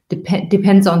ideas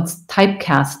depends on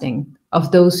typecasting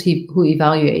of those who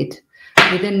evaluate.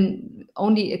 Within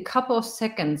only a couple of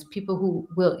seconds, people who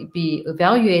will be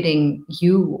evaluating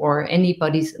you or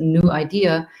anybody's new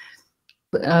idea,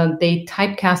 they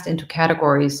typecast into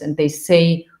categories, and they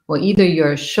say, well, either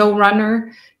you're a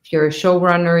showrunner. If you're a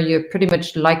showrunner, you're pretty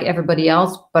much like everybody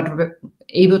else, but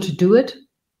able to do it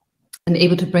and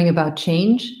able to bring about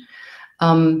change.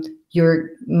 You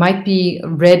might be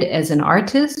read as an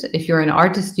artist. If you're an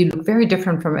artist, you look very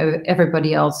different from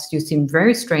everybody else. You seem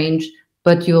very strange,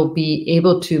 but you'll be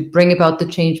able to bring about the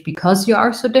change because you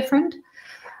are so different.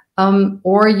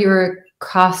 Or you're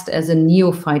cast as a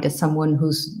neophyte, as someone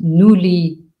who's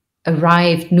newly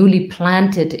arrived, newly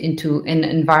planted into an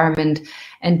environment,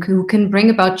 and who can bring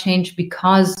about change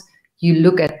because you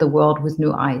look at the world with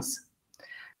new eyes.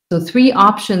 So 3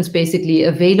 options basically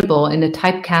available in a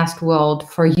typecast world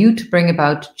for you to bring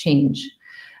about change.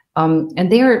 And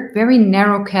they are very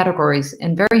narrow categories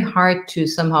and very hard to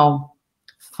somehow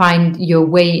find your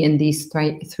way in these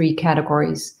three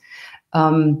categories.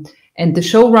 And the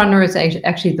showrunner is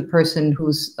actually the person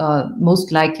who's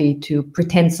most likely to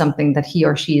pretend something that he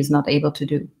or she is not able to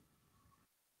do.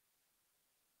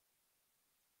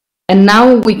 And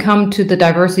now we come to the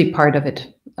diversity part of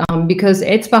it, because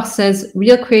Edsbach says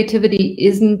real creativity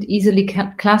isn't easily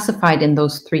classified in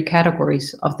those 3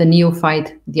 categories of the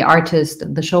neophyte, the artist,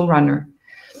 the showrunner.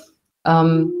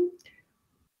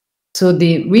 So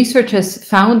the research has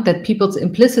found that people's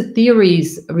implicit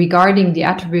theories regarding the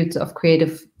attributes of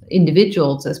creative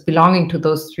individuals as belonging to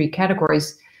those 3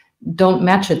 categories don't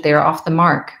match it. They're off the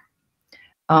mark.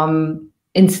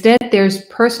 Instead, there's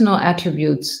personal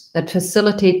attributes that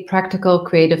facilitate practical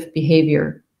creative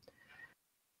behavior.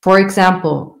 For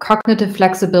example, cognitive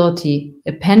flexibility,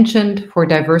 a penchant for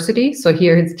diversity. So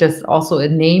here it's just also a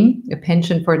name, a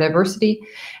penchant for diversity,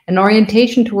 an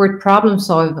orientation toward problem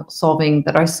solving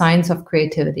that are signs of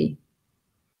creativity.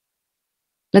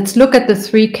 Let's look at the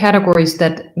 3 categories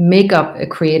that make up a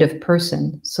creative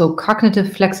person. So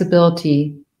cognitive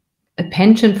flexibility, a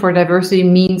penchant for diversity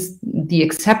means the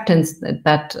acceptance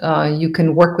that you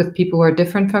can work with people who are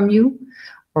different from you,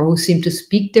 or who seem to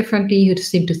speak differently, who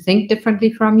seem to think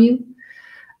differently from you,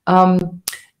 and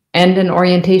an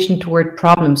orientation toward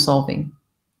problem solving.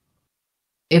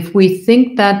 If we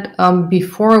think that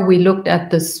before we looked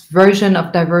at this version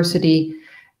of diversity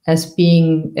as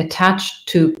being attached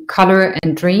to color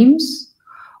and dreams,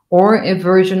 or a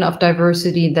version of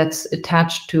diversity that's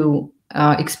attached to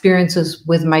experiences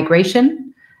with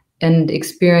migration and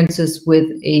experiences with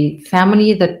a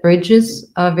family that bridges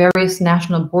various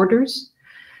national borders,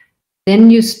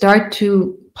 then you start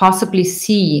to possibly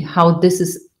see how this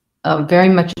is very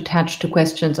much attached to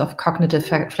questions of cognitive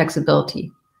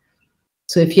flexibility.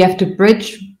 So if you have to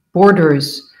bridge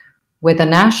borders with a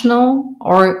national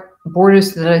or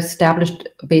borders that are established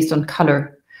based on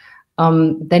color,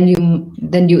 then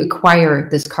you acquire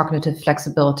this cognitive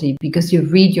flexibility because you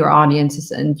read your audiences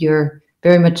and you're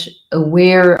very much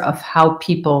aware of how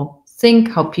people think,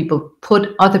 how people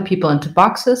put other people into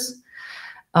boxes,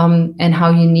 and how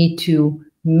you need to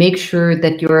make sure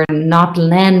that you're not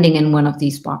landing in one of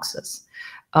these boxes,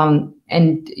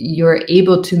 and you're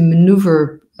able to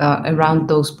maneuver around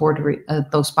those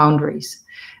boundaries.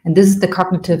 And this is the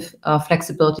cognitive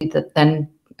flexibility that then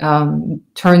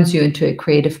turns you into a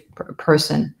creative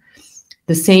person.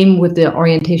 The same with the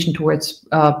orientation towards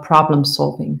problem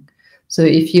solving. So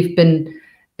if you've been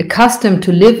accustomed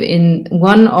to live in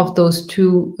one of those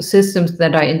 2 systems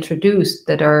that I introduced,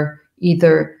 that are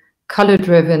either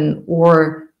color-driven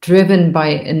or driven by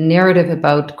a narrative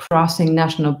about crossing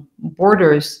national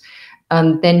borders,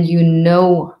 then you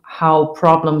know how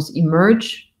problems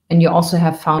emerge, and you also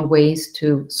have found ways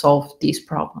to solve these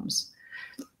problems.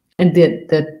 And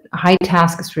the high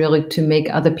task is really to make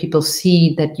other people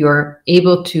see that you're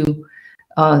able to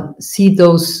see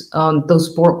those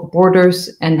borders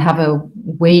and have a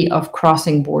way of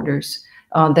crossing borders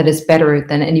that is better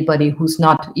than anybody who's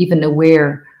not even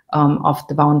aware of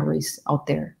the boundaries out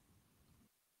there.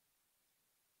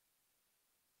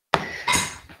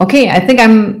 Okay, I think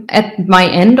I'm at my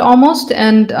end almost,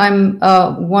 and I'm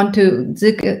want to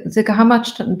Silke, how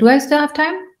much do I still have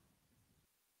time?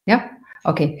 Yeah.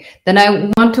 Okay, then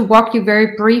I want to walk you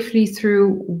very briefly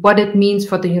through what it means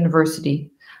for the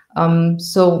university.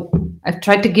 So I've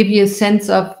tried to give you a sense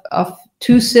of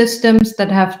 2 systems that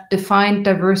have defined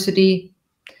diversity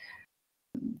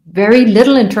very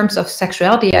little in terms of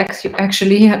sexuality,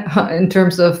 actually, in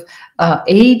terms of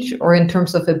age or in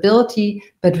terms of ability,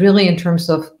 but really in terms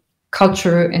of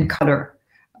culture and color,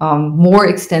 more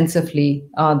extensively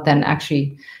than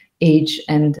actually age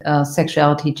and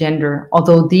sexuality, gender,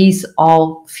 although these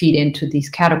all feed into these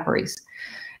categories.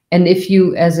 And if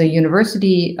you, as a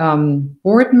university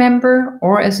board member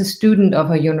or as a student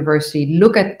of a university,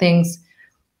 look at things,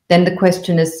 then the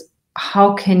question is,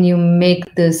 how can you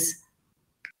make this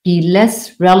be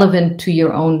less relevant to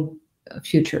your own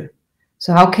future?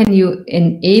 So how can you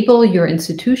enable your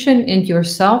institution and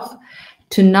yourself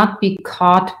to not be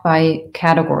caught by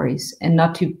categories and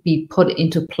not to be put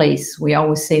into place. We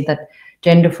always say that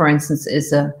gender, for instance,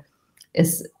 is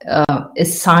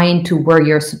assigned to where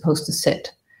you're supposed to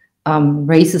sit.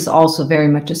 Race is also very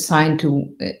much assigned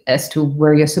to as to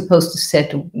where you're supposed to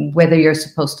sit, whether you're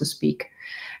supposed to speak.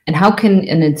 And how can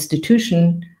an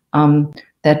institution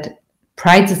that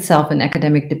prides itself in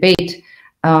academic debate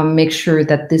make sure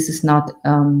that this is not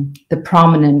the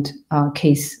prominent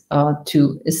case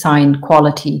to assign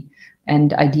quality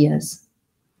and ideas?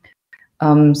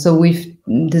 So we've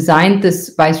designed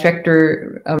this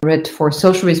Vice-Rector writ for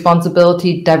social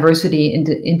responsibility, diversity, and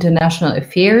international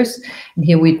affairs. And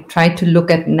here we try to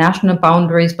look at national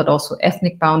boundaries, but also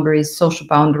ethnic boundaries, social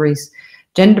boundaries,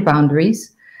 gender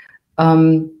boundaries.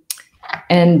 And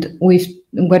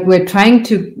what we're trying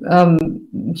to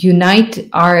unite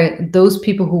are those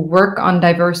people who work on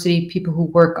diversity, people who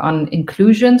work on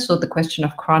inclusion, so the question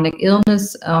of chronic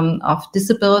illness, of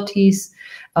disabilities,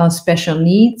 special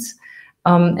needs,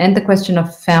 and the question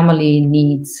of family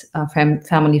needs,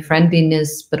 family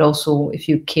friendliness, but also if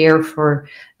you care for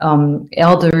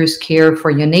elders, care for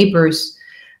your neighbors,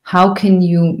 how can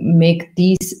you make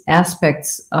these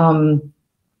aspects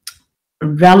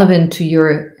relevant to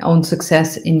your own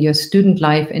success in your student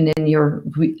life and in your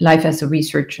life as a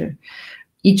researcher?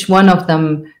 Each one of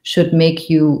them should make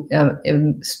you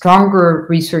a stronger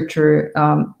researcher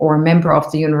or a member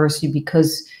of the university,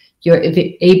 because you're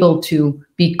able to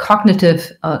be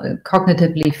cognitively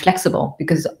flexible,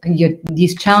 because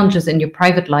these challenges in your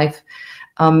private life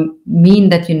mean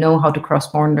that you know how to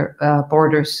cross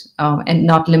borders and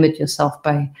not limit yourself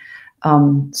by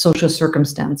social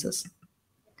circumstances.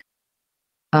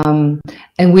 And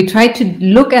we try to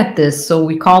look at this, so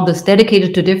we call this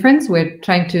dedicated to difference. We're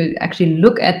trying to actually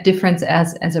look at difference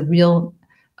as a real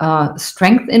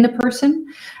strength in a person.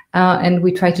 And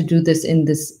we try to do this in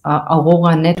this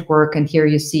AURORA network. And here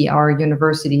you see our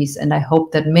universities. And I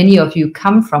hope that many of you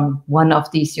come from one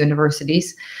of these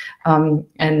universities,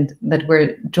 and that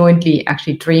we're jointly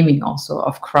actually dreaming also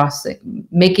of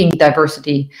making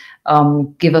diversity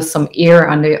give us some air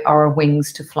under our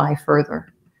wings to fly further.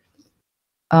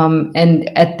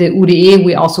 And at the UDE,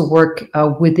 we also work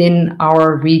within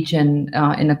our region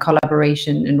in a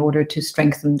collaboration in order to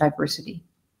strengthen diversity.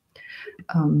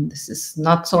 This is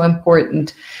not so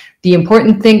important. The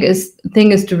important thing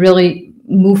is to really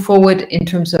move forward in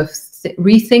terms of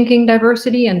rethinking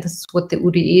diversity, and this is what the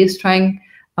UDE is trying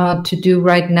to do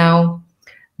right now.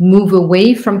 Move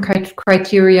away from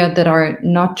criteria that are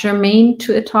not germane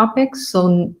to a topic.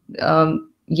 So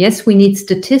yes, we need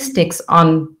statistics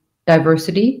on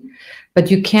diversity,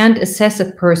 but you can't assess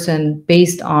a person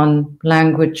based on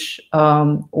language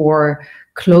or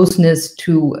closeness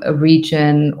to a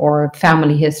region or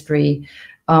family history.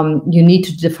 You need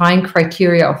to define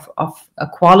criteria of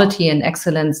equality and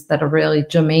excellence that are really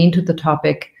germane to the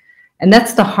topic. And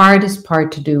that's the hardest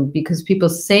part to do, because people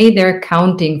say they're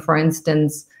counting, for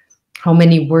instance, how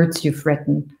many words you've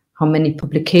written, how many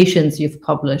publications you've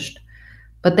published,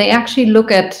 but they actually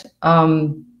look at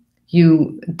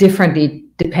you differently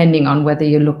depending on whether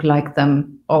you look like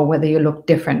them or whether you look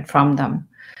different from them.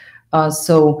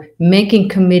 So making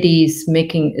committees,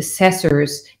 making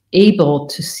assessors able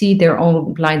to see their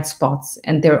own blind spots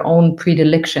and their own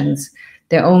predilections,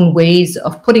 their own ways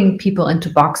of putting people into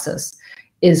boxes,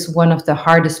 is one of the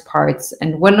hardest parts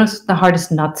and one of the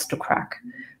hardest nuts to crack.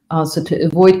 So to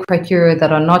avoid criteria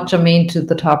that are not germane to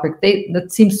the topic,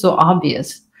 that seems so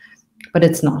obvious, but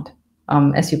it's not,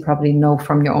 as you probably know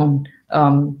from your own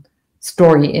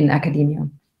story in academia.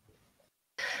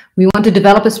 We want to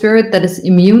develop a spirit that is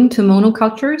immune to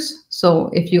monocultures. So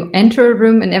if you enter a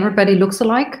room and everybody looks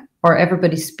alike or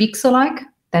everybody speaks alike,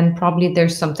 then probably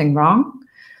there's something wrong.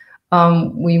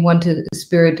 We want to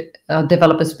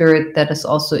develop a spirit that is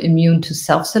also immune to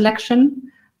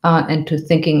self-selection and to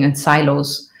thinking in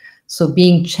silos. So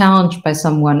being challenged by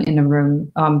someone in a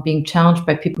room, being challenged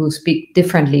by people who speak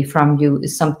differently from you,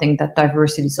 is something that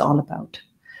diversity is all about.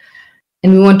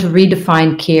 And we want to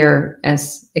redefine care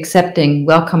as accepting,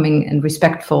 welcoming, and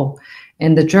respectful.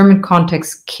 In the German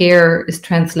context, care is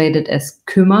translated as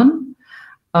kümmern.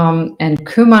 And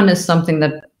kümmern is something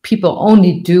that people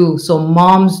only do, so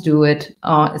moms do it.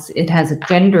 It has a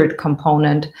gendered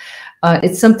component.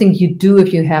 It's something you do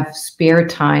if you have spare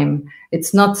time.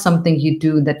 It's not something you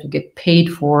do that you get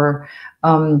paid for.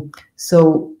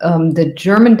 The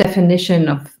German definition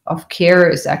of care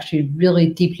is actually really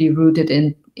deeply rooted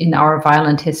in our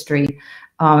violent history,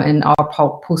 in our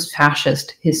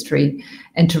post-fascist history.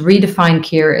 And to redefine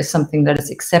care as something that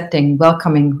is accepting,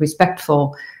 welcoming,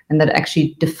 respectful, and that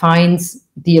actually defines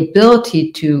the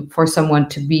ability for someone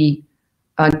to be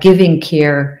giving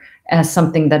care as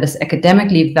something that is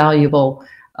academically valuable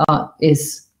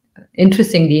is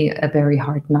interestingly a very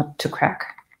hard nut to crack.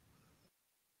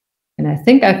 And I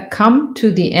think I've come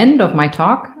to the end of my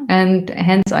talk, and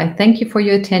hence I thank you for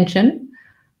your attention,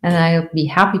 and I'll be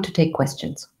happy to take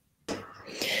questions.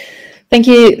 Thank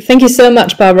you so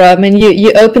much, Barbara. I mean,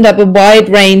 you opened up a wide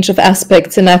range of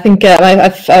aspects, and I think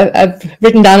I've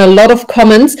written down a lot of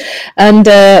comments. And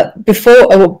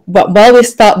while we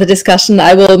start the discussion,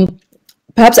 I will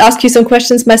perhaps ask you some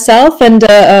questions myself and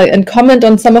comment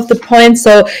on some of the points,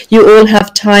 so you all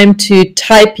have time to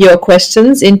type your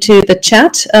questions into the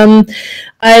chat.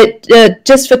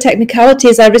 Just for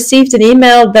technicalities, I received an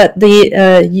email that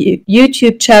the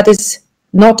YouTube chat is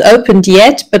not opened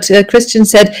yet, but Christian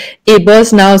said it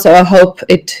was now, so I hope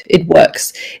it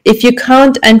works. If you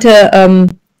can't enter,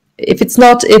 if it's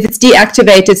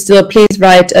deactivated still, please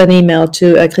write an email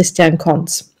to Christian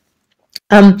Konz.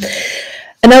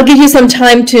 And I'll give you some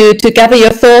time to gather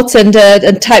your thoughts and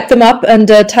type them up and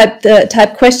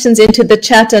type questions into the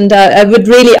chat. And I would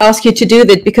really ask you to do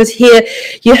that, because here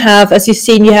you have, as you've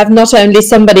seen, you have not only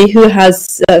somebody who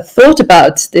has thought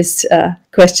about this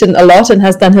question a lot and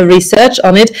has done her research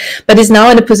on it, but is now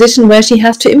in a position where she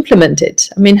has to implement it.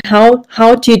 I mean,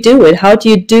 how do you do it? How do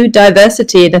you do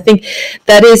diversity? And I think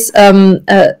that is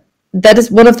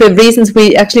one of the reasons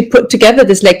we actually put together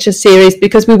this lecture series,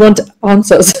 because we want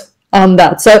answers on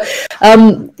that. So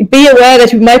be aware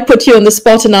that we might put you on the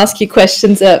spot and ask you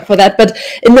questions for that. But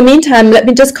in the meantime, let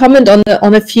me just comment on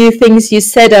a few things you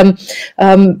said.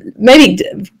 Maybe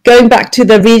going back to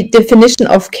the redefinition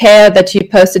of care that you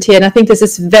posted here, and I think this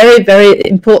is very, very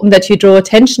important that you draw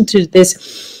attention to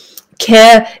this.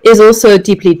 Care is also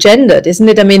deeply gendered, isn't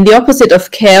it? I mean, the opposite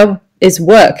of care is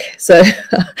work. So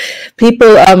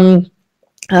people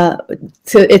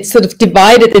so it's sort of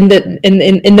divided in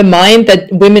the mind that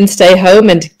women stay home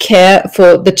and care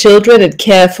for the children and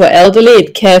care for elderly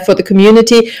and care for the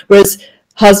community, whereas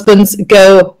husbands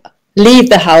leave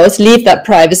the house, leave that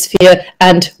private sphere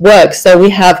and work. So we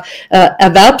have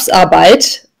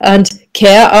Erwerbsarbeit and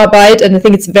Care-Arbeit, and I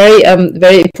think it's very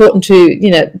very important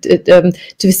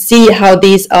to see how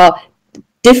these are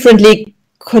differently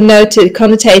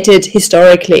connotated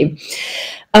historically.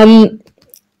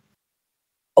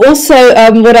 Also,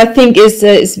 what I think is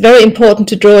very important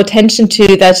to draw attention to,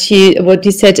 what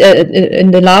you said in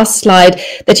the last slide,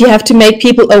 that you have to make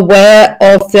people aware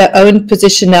of their own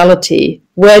positionality.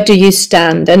 Where do you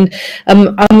stand? And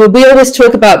we always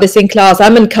talk about this in class.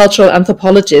 I'm a cultural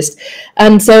anthropologist,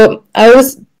 and so I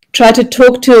always try to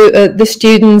talk to the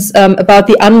students about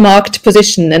the unmarked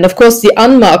position. And of course, the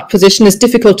unmarked position is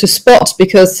difficult to spot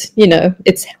because,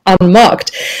 it's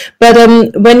unmarked. But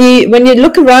when you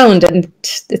look around, and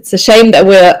it's a shame that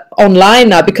we're online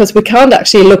now because we can't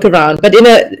actually look around. But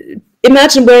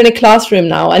imagine we're in a classroom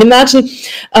now, and imagine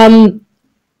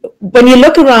when you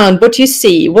look around, what do you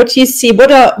see? What do you think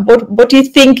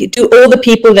do all the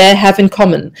people there have in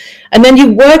common? And then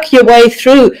you work your way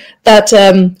through that.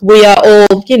 We are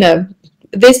all,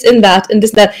 this and that and this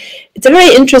and that. It's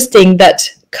very interesting that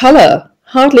color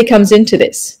hardly comes into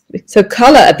this. So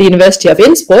color at the University of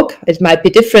Innsbruck, it might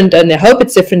be different, and I hope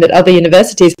it's different at other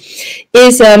universities,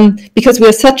 is because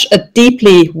we're such a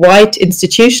deeply white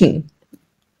institution.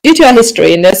 Due to our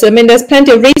history, and there's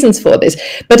plenty of reasons for this,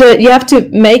 but you have to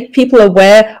make people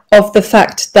aware of the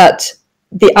fact that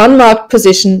the unmarked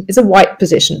position is a white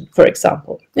position, for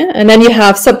example. Yeah? And then you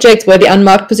have subjects where the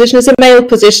unmarked position is a male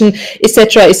position,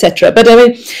 etc., etc. But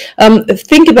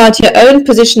think about your own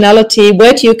positionality.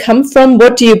 Where do you come from?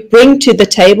 What do you bring to the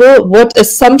table? What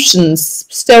assumptions,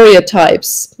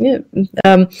 stereotypes,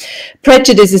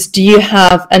 prejudices do you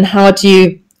have, and how do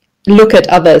you look at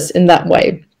others in that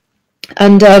way?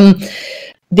 And the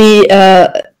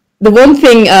one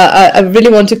thing I really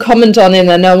want to comment on,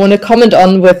 and I want to comment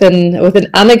on with an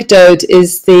anecdote,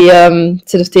 is the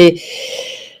sort of the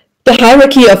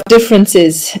hierarchy of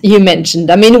differences you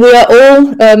mentioned. I mean, we are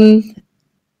all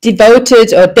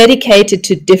devoted or dedicated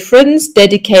to difference,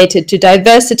 dedicated to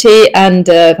diversity, and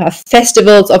have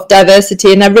festivals of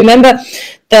diversity. And I remember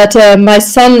that my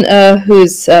son,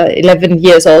 who's 11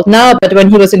 years old now, but when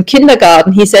he was in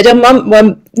kindergarten, he said, "Oh, Mum,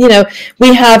 well,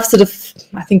 we have sort of,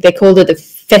 I think they called it a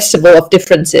festival of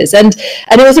differences, and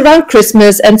it was around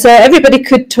Christmas, and so everybody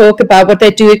could talk about what they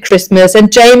do at Christmas,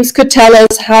 and James could tell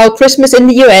us how Christmas in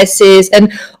the US is,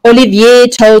 and Olivier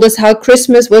told us how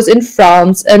Christmas was in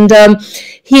France, and I'm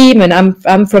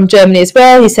from Germany as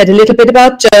well, he said a little bit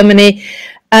about Germany,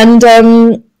 and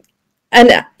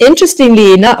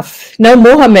interestingly enough, no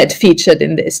Mohammed featured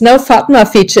in this, no Fatma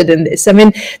featured in this. I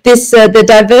mean, this the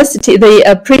diversity, the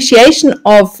appreciation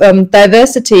of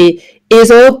diversity is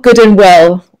all good and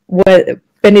well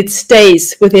when it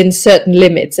stays within certain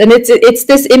limits. And it's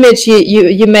this image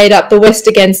you made up, the West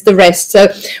against the rest. So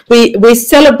we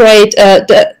celebrate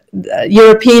the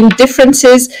European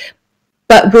differences,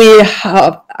 but we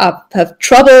have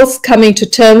troubles coming to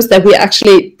terms that we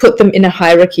actually put them in a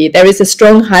hierarchy. There is a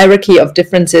strong hierarchy of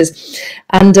differences,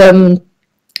 and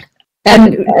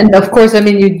of course, I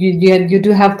mean, you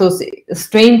do have those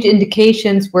strange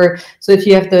indications where, so if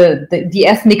you have the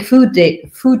ethnic food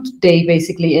day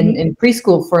basically in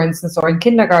preschool, for instance, or in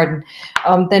kindergarten,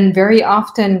 then very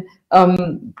often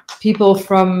people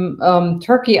from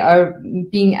Turkey are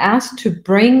being asked to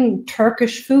bring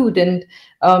Turkish food, and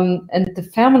the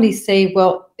families say,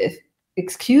 well,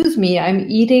 excuse me, I'm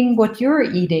eating what you're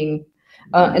eating.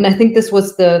 And I think this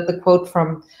was the quote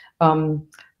from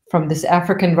this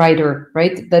African writer,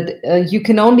 right? That you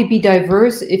can only be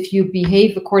diverse if you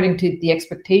behave according to the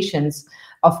expectations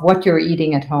of what you're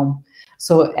eating at home.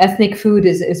 So ethnic food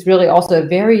is really also a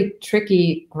very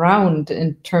tricky ground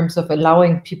in terms of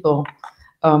allowing people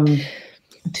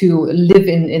to live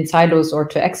in silos or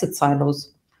to exit silos.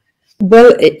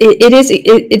 Well,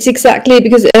 it's exactly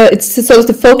because it's sort of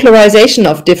the folklorization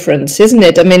of difference, isn't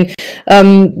it? I mean,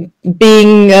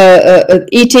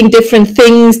 eating different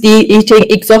things, eating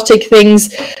exotic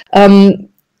things.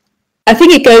 I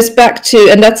think it goes back to,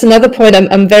 and that's another point.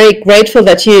 I'm very grateful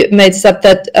that you made this up.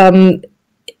 That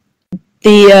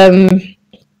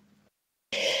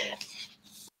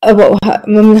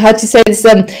how to say this?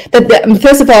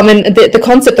 First of all, I mean, the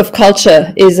concept of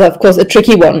culture is, of course, a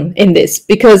tricky one in this,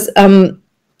 because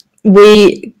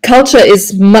culture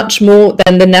is much more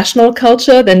than the national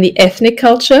culture, than the ethnic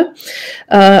culture,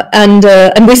 and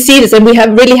we see this, and we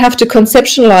really have to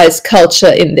conceptualize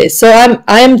culture in this. So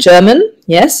I am German,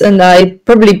 yes, and I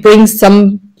probably bring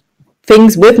some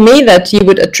things with me that you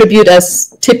would attribute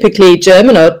as typically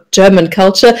German or German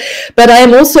culture, but I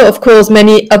am also, of course,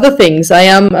 many other things. I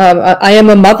am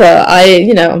a mother.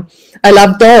 I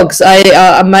love dogs.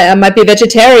 I might be a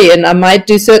vegetarian. I might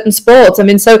do certain sports. I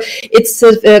mean, so it's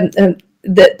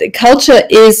the culture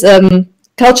is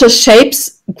culture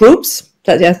shapes groups.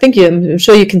 I think I'm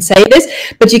sure you can say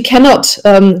this, but you cannot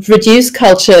reduce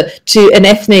culture to an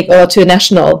ethnic or to a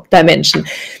national dimension.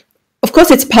 Of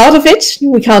course, it's part of it.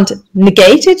 We can't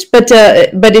negate it, but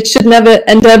it should never.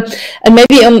 And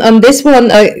maybe on this one,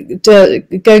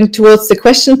 going towards the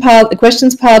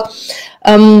questions part.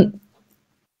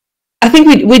 I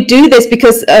think we do this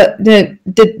because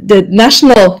the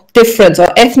national difference or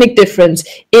ethnic difference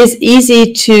is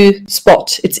easy to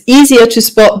spot. It's easier to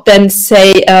spot than,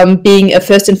 say, being a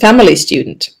first and family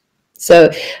student.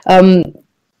 So.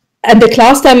 And the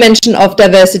class dimension of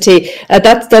diversity,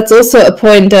 that's also a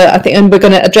point, I think, and we're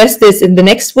going to address this in the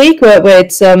next week, where we're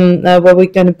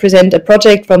going to present a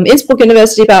project from Innsbruck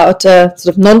University about sort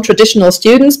of non-traditional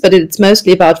students, but it's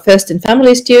mostly about first and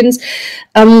family students.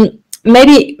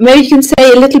 Maybe you can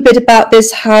say a little bit about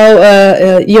this,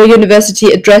 how your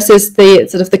university addresses the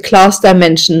sort of the class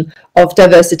dimension of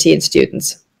diversity in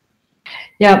students.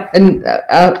 Yeah, and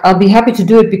I'll be happy to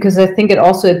do it, because I think it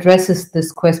also addresses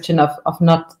this question of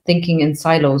not thinking in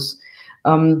silos.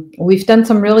 We've done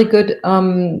some really good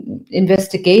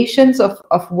investigations of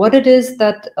what it is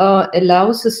that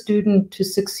allows a student to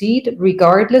succeed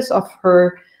regardless of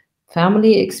her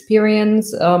family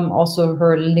experience, also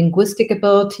her linguistic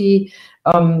ability,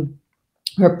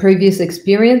 her previous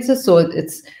experiences. So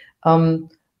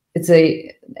it's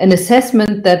an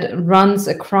assessment that runs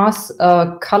across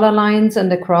color lines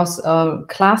and across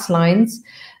class lines,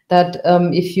 that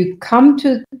if you come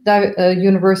to the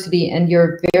university and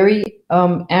you're very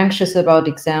anxious about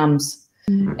exams,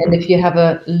 and if you have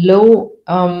a low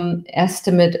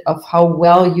estimate of how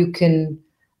well you can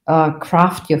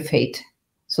craft your fate,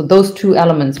 so those two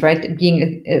elements, right,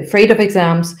 being afraid of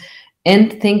exams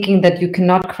and thinking that you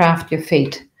cannot craft your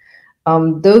fate,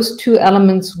 those two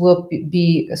elements will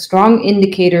be strong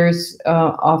indicators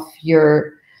of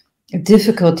your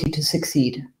difficulty to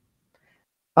succeed.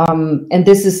 And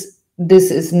this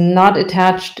is not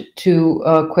attached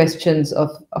to questions of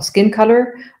skin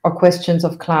color or questions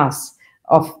of class,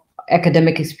 of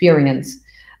academic experience.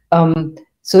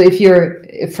 So if you're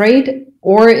afraid,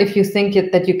 or if you think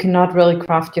that you cannot really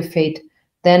craft your fate,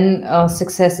 then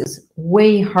success is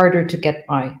way harder to get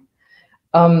by.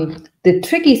 The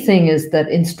tricky thing is that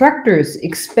instructors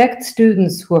expect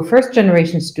students who are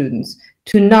first-generation students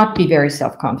to not be very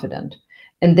self-confident,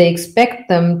 and they expect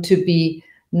them to be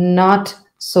not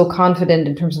so confident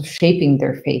in terms of shaping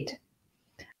their fate.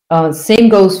 Same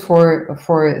goes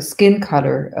for skin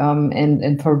color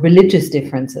and for religious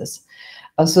differences.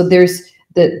 So there's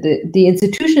the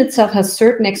institution itself has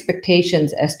certain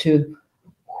expectations as to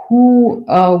who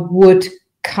would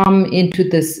come into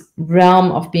this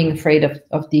realm of being afraid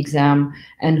of the exam,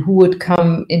 and who would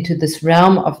come into this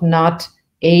realm of not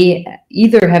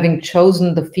either having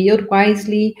chosen the field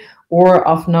wisely or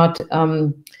of not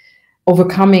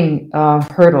overcoming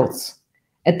hurdles.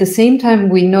 At the same time,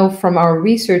 we know from our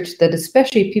research that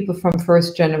especially people from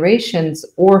first generations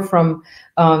or from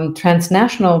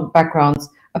transnational backgrounds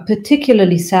are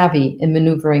particularly savvy in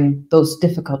maneuvering those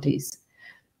difficulties.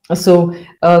 So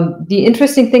the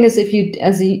interesting thing is, if you,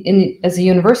 as a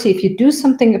university, if you do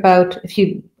something about, if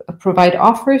you provide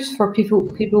offers for people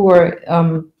who are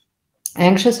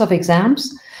anxious of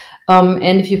exams,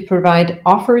 and if you provide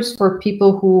offers for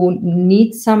people who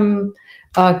need some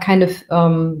kind of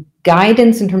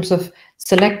guidance in terms of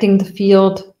selecting the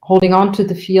field, holding on to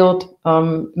the field,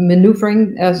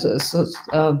 maneuvering,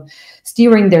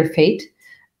 steering their fate,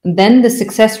 then the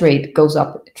success rate goes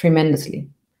up tremendously.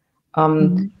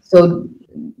 So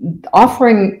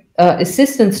offering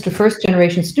assistance to first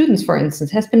generation students, for instance,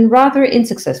 has been rather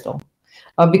unsuccessful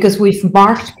because we've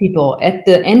marked people at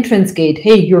the entrance gate,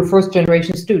 hey, you're a first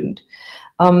generation student.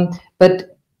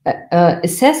 But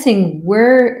assessing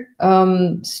where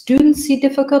students see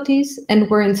difficulties and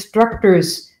where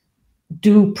instructors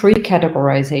do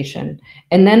pre-categorization,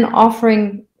 and then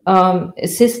offering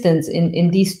assistance in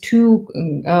these two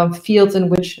fields in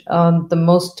which the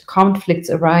most conflicts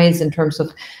arise in terms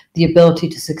of the ability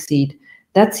to succeed.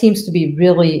 That seems to be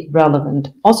really relevant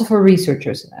also for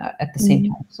researchers at the same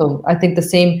time. So I think the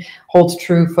same holds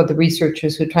true for the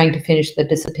researchers who are trying to finish their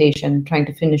dissertation, trying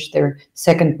to finish their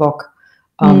second book.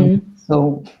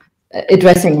 So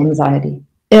addressing anxiety.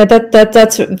 Yeah,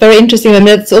 that's very interesting, and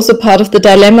that's also part of the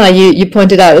dilemma you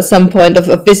pointed out at some point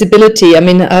of visibility. I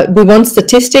mean, we want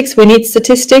statistics, we need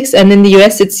statistics, and in the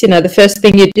US, it's, you know, the first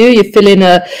thing you do, you fill in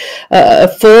a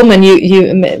form and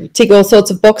you tick all sorts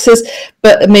of boxes.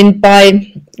 But I mean, by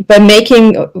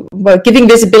giving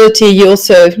visibility, you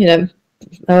also, you know,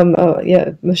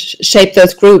 shape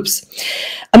those groups.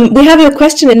 We have a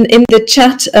question in the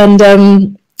chat, and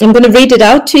I'm going to read it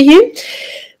out to you.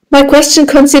 My question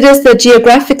considers the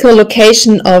geographical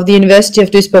location of the University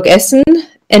of Duisburg-Essen.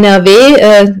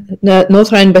 NRW,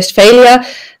 North Rhine-Westphalia,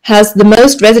 has the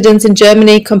most residents in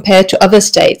Germany compared to other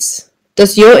states.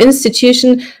 Does your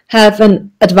institution have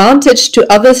an advantage to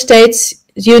other states'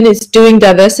 units doing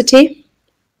diversity?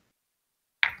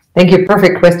 Thank you.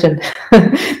 Perfect question.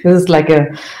 This is like a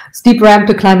steep ramp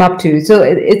to climb up to. So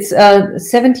it's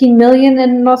 17 million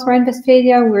in North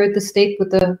Rhine-Westphalia. We're the state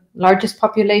with the largest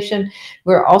population.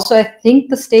 We're also, I think,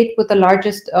 the state with the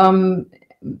largest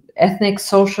ethnic,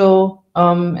 social,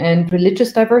 and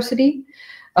religious diversity.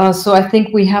 So I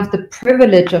think we have the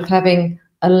privilege of having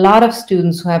a lot of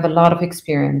students who have a lot of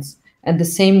experience, and the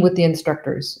same with the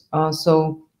instructors.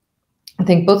 So I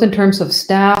think both in terms of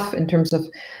staff, in terms of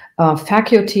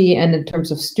faculty, and in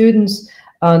terms of students,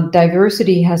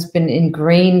 diversity has been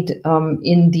ingrained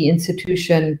in the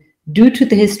institution due to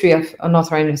the history of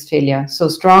North Rhine-Westphalia. So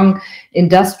strong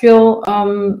industrial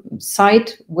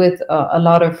site with a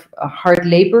lot of hard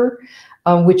labor,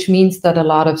 which means that a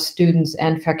lot of students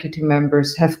and faculty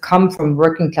members have come from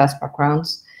working class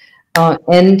backgrounds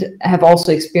and have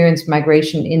also experienced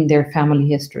migration in their family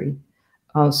history.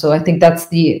 So I think that's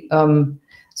the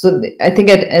so I think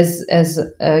as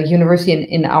a university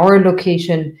in our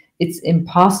location, it's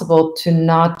impossible to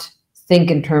not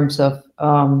think in terms of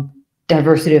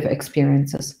diversity of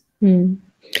experiences.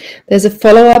 There's a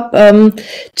follow-up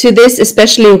to this,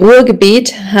 especially Ruhrgebiet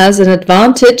has an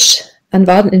advantage,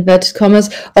 inverted commas,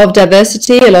 of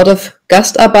diversity. A lot of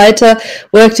Gastarbeiter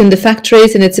worked in the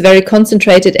factories, and it's a very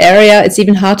concentrated area. It's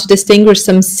even hard to distinguish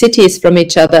some cities from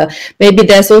each other. Maybe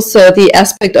there's also the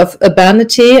aspect of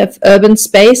urbanity, of urban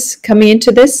space coming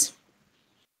into this.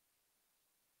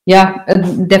 Yeah,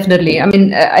 definitely. I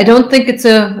mean, I don't think it's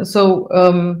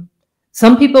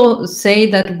some people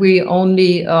say that we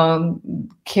only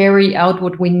carry out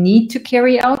what we need to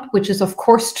carry out, which is of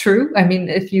course true. I mean,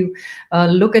 if you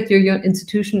look at your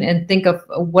institution and think of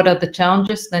what are the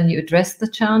challenges, then you address the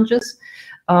challenges.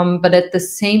 But at the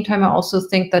same time, I also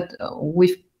think that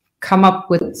we've come up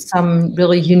with some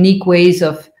really unique ways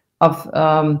of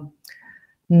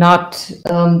not,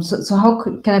 so how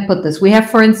can I put this? We have,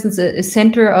 for instance, a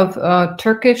center of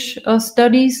Turkish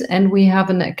studies, and we have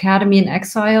an academy in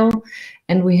exile,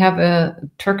 and we have a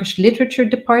Turkish literature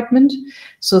department.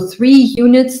 So 3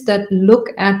 units that look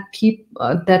at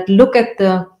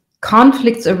the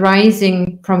conflicts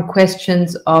arising from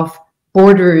questions of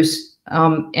borders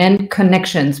and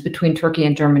connections between Turkey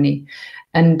and Germany,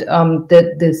 and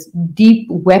this deep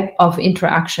web of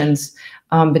interactions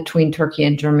between Turkey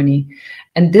and Germany.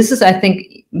 And this is, I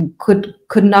think, could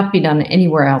not be done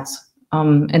anywhere else.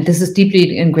 And this is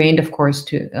deeply ingrained, of course,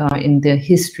 in the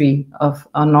history of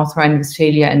North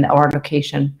Rhine-Westphalia and our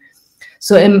location.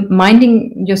 So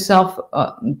minding yourself,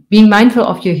 being mindful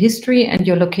of your history and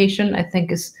your location, I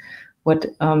think is what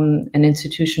an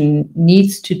institution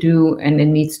needs to do, and it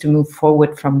needs to move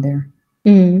forward from there.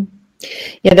 Mm.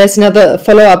 Yeah, there's another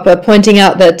follow-up pointing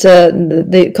out that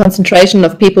the concentration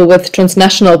of people with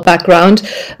transnational background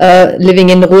living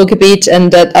in the Ruhrgebiet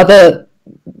and that other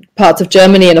parts of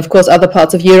Germany and of course other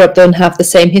parts of Europe don't have the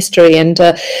same history, and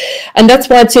that's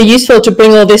why it's so useful to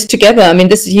bring all this together. I mean,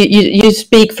 this you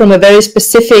speak from a very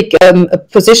specific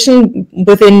position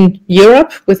within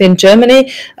Europe, within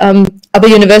Germany. Other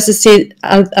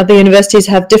universities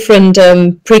have different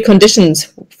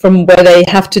preconditions from where they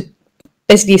have to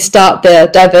basically start their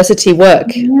diversity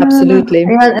work. Yeah, absolutely.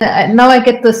 Yeah, now I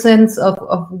get the sense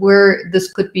of where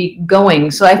this could be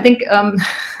going. So I think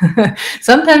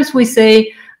sometimes we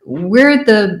say we're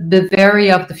the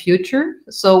Bavaria of the future.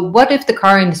 So what if the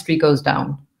car industry goes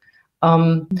down?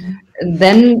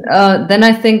 Then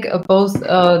I think both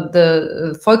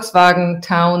the Volkswagen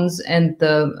towns and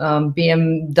the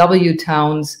BMW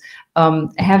towns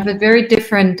have a very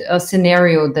different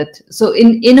scenario. So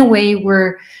in a way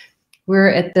we're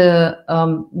at the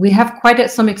we have quite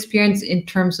some experience in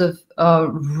terms of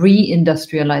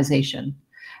re-industrialization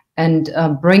and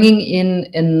bringing in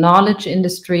a knowledge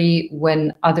industry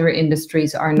when other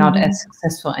industries are not as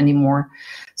successful anymore.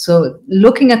 So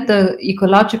looking at the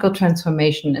ecological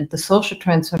transformation and the social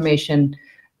transformation,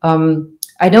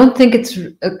 I don't think it's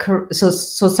so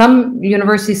some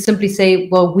universities simply say,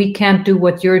 well, we can't do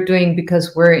what you're doing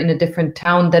because we're in a different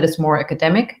town that is more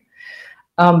academic.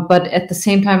 But at the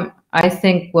same time, I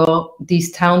think, well,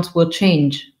 these towns will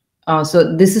change.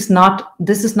 So this is not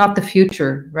the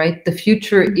future, right? The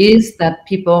future is that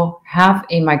people have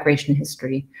a migration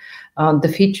history. The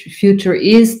future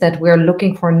is that we're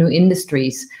looking for new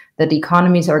industries, that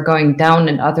economies are going down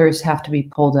and others have to be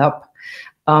pulled up.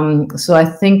 So I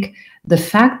think the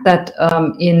fact that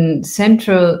in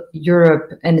Central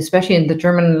Europe, and especially in the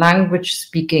German language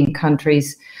speaking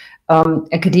countries,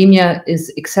 academia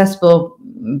is accessible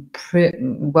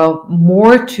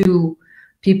more to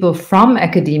people from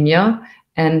academia,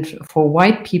 and for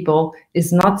white people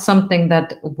is not something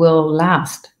that will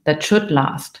last, that should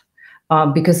last,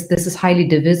 because this is highly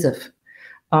divisive.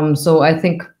 So I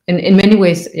think in many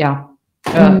ways, yeah,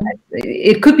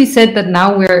 it could be said that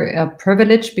now we're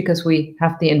privileged because we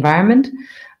have the environment,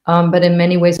 but in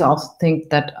many ways I also think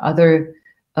that other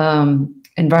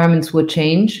environments will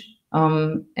change.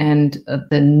 And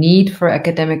the need for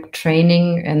academic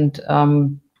training and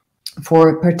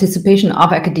for participation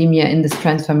of academia in this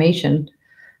transformation,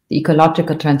 the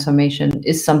ecological transformation,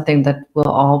 is something that we'll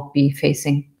all be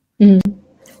facing.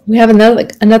 We have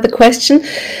another question.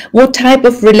 What type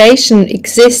of relation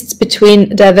exists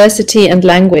between diversity and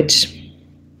language?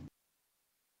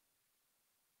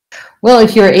 Well,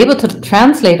 if you're able to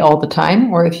translate all the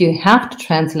time, or if you have to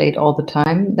translate all the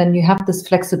time, then you have this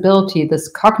flexibility, this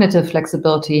cognitive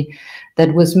flexibility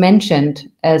that was mentioned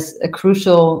as a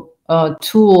crucial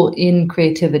tool in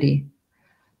creativity.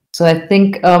 So I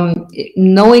think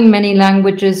knowing many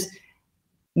languages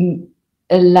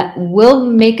will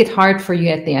make it hard for you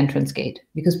at the entrance gate,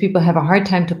 because people have a hard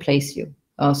time to place you.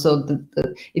 So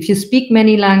if you speak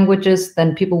many languages,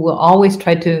 then people will always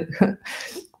try to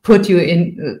put you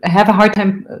in, have a hard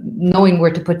time knowing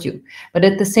where to put you. But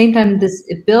at the same time, this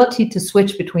ability to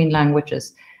switch between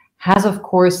languages has, of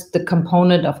course, the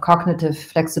component of cognitive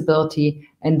flexibility.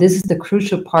 And this is the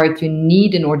crucial part you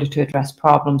need in order to address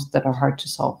problems that are hard to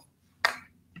solve.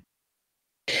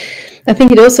 I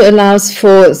think it also allows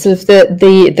for sort of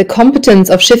the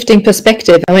competence of shifting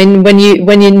perspective. I mean, when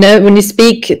you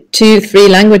speak 2-3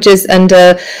 languages and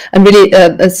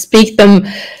really speak them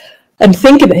and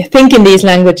think in these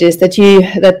languages, that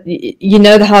you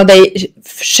know how they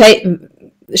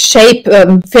shape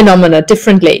phenomena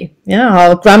differently. Yeah,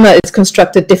 how grammar is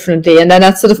constructed differently, and then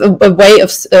that's sort of a way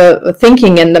of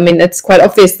thinking. And I mean, it's quite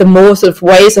obvious. The more sort of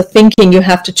ways of thinking you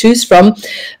have to choose from,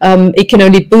 it can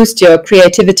only boost your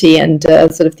creativity and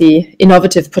sort of the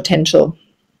innovative potential.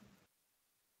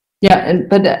 Yeah,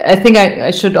 but I think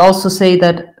I should also say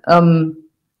that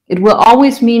it will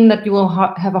always mean that you will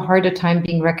have a harder time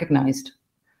being recognized.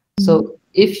 So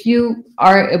if you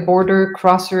are a border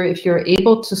crosser, if you're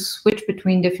able to switch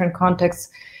between different contexts,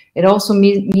 it also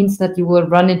means that you will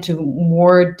run into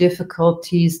more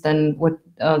difficulties than what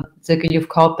Silke, you've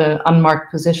called the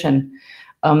unmarked position.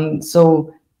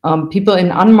 So people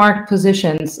in unmarked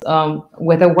positions,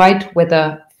 whether white,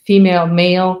 whether female,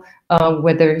 male,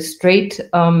 whether straight,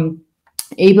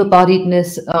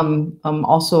 able-bodiedness,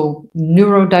 also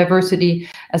neurodiversity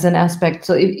as an aspect.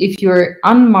 So if you're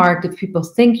unmarked, if people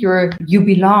think you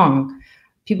belong,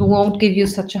 people won't give you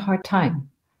such a hard time.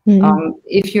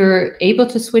 If you're able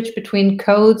to switch between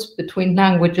codes, between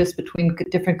languages, between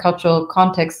different cultural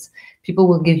contexts, people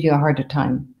will give you a harder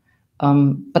time.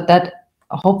 But that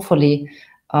hopefully,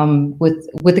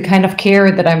 with the kind of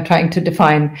care that I'm trying to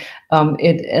define,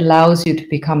 it allows you to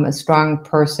become a strong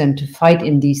person to fight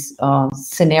in these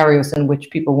scenarios in which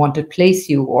people want to place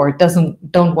you or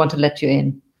don't want to let you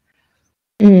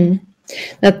in.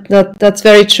 That's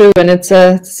very true, and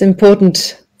it's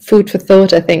important food for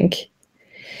thought, I think.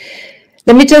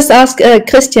 Let me just ask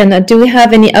Christian, do we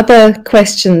have any other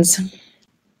questions?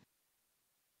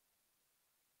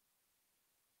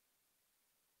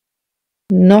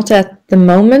 Not at the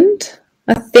moment,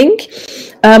 I think.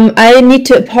 I need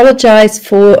to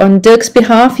apologize on Dirk's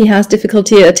behalf. He has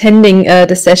difficulty attending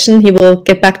the session. He will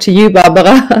get back to you,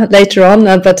 Barbara, later on,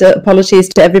 but apologies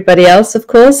to everybody else, of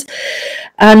course.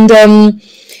 And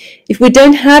if we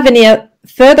don't have any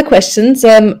further questions,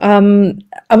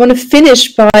 I want to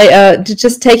finish by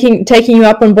just taking you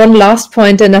up on one last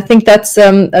point, and I think that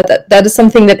is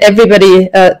something that everybody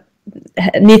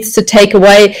needs to take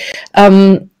away.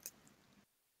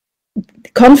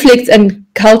 Conflict and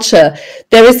culture.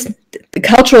 There is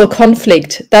cultural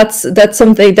conflict. That's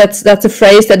something that's a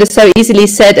phrase that is so easily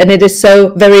said, and it is so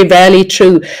very rarely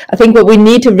true. I think what we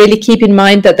need to really keep in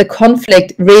mind that the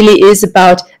conflict really is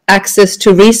about access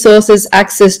to resources,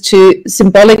 access to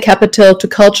symbolic capital, to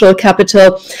cultural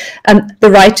capital, and the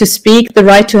right to speak, the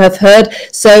right to have heard.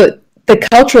 So the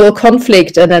cultural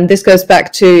conflict, and then this goes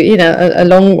back to a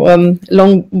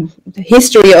long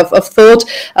history of thought.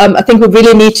 I think we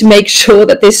really need to make sure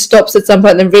that this stops at some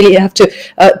point, and really have to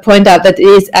point out that it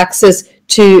is access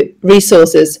to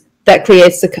resources that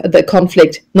creates the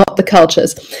conflict, not the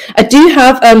cultures. I do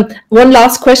have one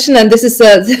last question, and this is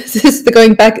the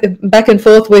going back and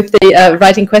forth with the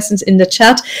writing questions in the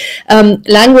chat.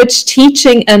 Language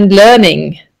teaching and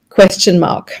learning ?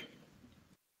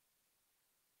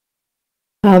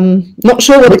 Not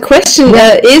sure what the question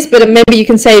is, but maybe you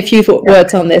can say a few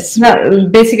words on this. No,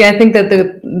 basically, I think that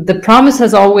the promise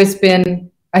has always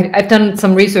been, I've done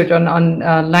some research on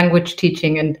language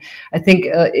teaching, and I think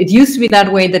it used to be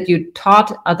that way, that you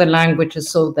taught other languages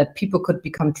so that people could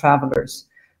become travelers,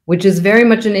 which is very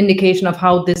much an indication of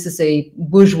how this is a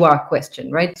bourgeois question,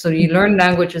 right? So you learn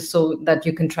languages so that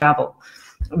you can travel,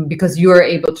 because you are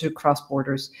able to cross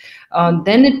borders.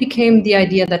 Then it became the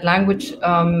idea that language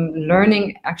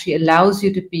learning actually allows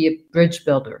you to be a bridge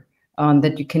builder,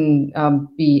 that you can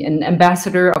be an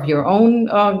ambassador of your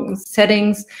own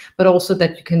settings, but also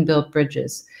that you can build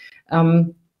bridges.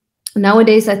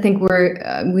 Nowadays, I think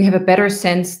we have a better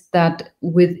sense that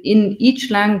within each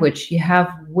language, you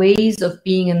have ways of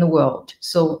being in the world.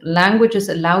 So languages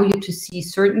allow you to see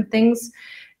certain things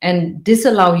and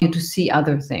disallow you to see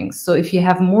other things. So if you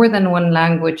have more than one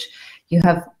language, you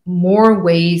have more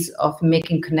ways of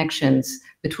making connections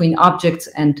between objects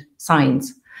and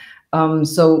signs.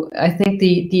 So I think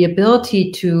the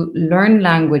ability to learn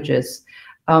languages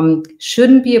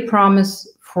shouldn't be a promise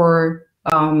for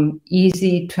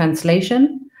easy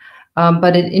translation,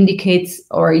 but it indicates,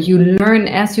 or you learn,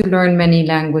 as you learn many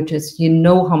languages, you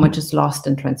know how much is lost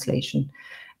in translation.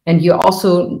 And you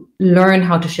also learn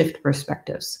how to shift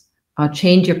perspectives,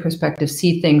 change your perspective,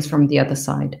 see things from the other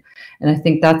side. And I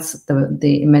think that's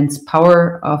the immense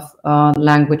power of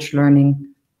language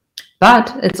learning.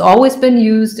 But it's always been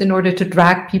used in order to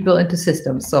drag people into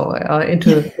systems, so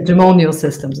into hegemonial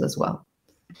systems as well.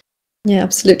 Yeah,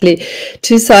 absolutely.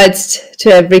 Two sides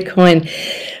to every coin.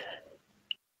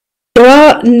 There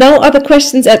are no other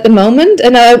questions at the moment,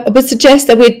 and I would suggest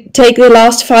that we take the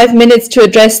last 5 minutes to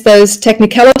address those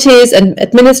technicalities and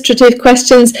administrative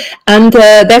questions, and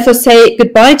therefore say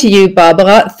goodbye to you,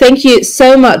 Barbara. Thank you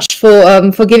so much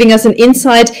for giving us an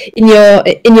insight in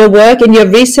your work, in your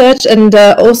research, and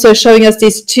also showing us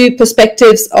these two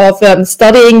perspectives of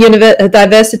studying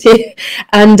diversity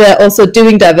and also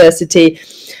doing diversity.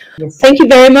 Yes. Thank you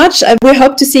very much. We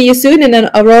hope to see you soon in an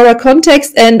Aurora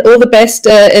context, and all the best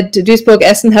at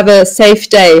Duisburg-Essen. Have a safe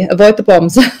day. Avoid the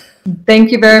bombs.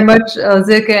 Thank you very much,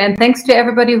 Silke, and thanks to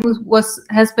everybody who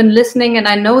has been listening. And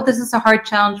I know this is a hard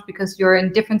challenge because you're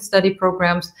in different study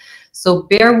programs, so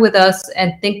bear with us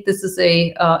and think this is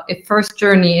a first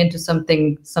journey into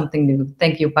something new.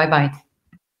 Thank you. Bye-bye.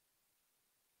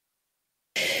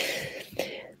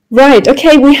 Right.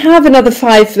 Okay. We have another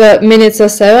 5 minutes or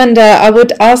so, and I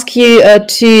would ask you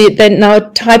to then now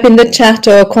type in the chat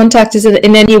or contact us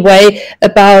in any way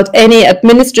about any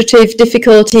administrative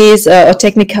difficulties or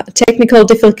technical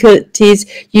difficulties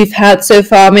you've had so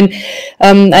far. I mean,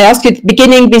 I asked you at the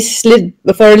beginning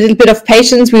for a little bit of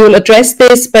patience. We will address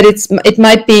this, but it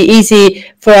might be easy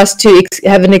for us to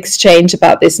have an exchange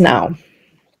about this now.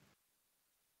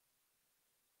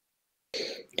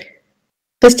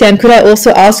 Christian, could I also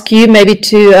ask you maybe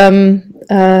to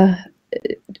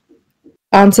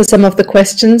answer some of the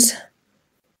questions,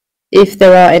 if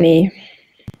there are any?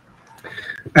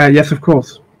 Yes, of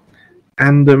course.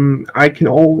 And I can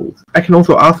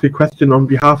also ask a question on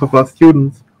behalf of our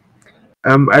students.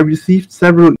 I received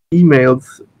several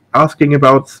emails asking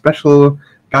about special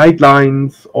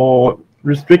guidelines or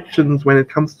restrictions when it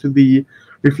comes to the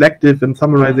reflective and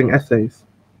summarizing essays.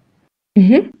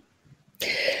 Mm-hmm.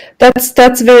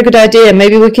 That's a very good idea.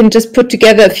 Maybe we can just put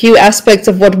together a few aspects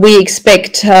of what we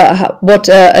expect, what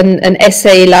an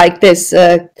essay like this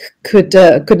could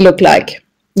look like.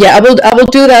 Yeah, I will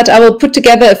do that. I will put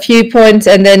together a few points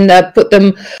and then put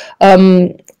them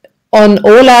on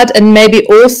OLAT, and maybe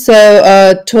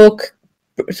also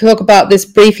talk about this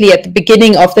briefly at the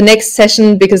beginning of the next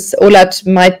session, because OLAT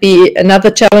might be another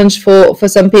challenge for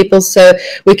some people, so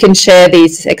we can share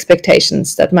these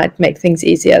expectations. That might make things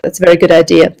easier. That's a very good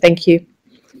idea. Thank you.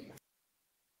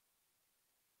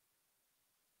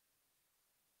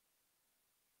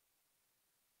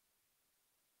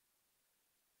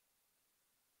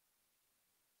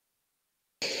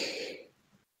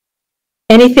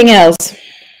 Anything else?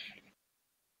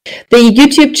 The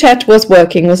YouTube chat was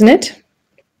working, wasn't it?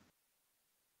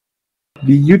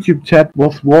 The YouTube chat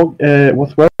was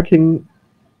working,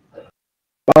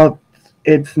 but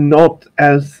it's not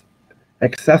as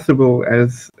accessible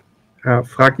as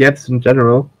Frag Jetzt in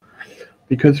general,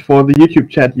 because for the YouTube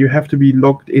chat you have to be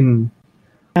logged in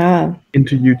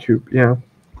into YouTube. Yeah.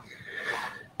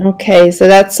 Okay, so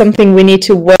that's something we need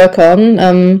to work on.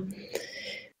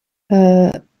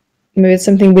 Maybe it's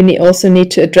something we also need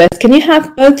to address. Can you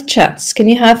have both chats? Can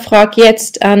you have Frag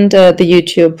Jetzt and the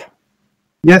YouTube?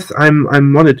 Yes,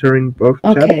 I'm monitoring both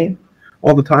chats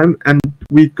all the time, and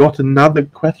we got another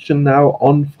question now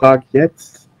on Frag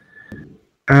Jetzt,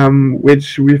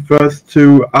 which refers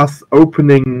to us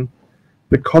opening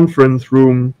the conference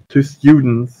room to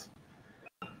students.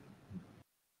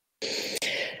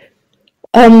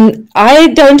 I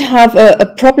don't have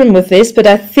a problem with this, but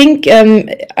I think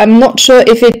I'm not sure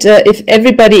if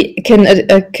everybody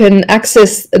can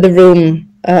access the room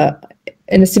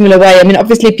in a similar way. I mean,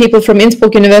 obviously, people from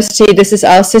Innsbruck University, this is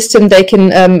our system. They can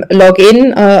log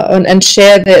in and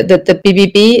share the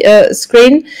BBB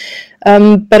screen,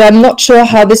 but I'm not sure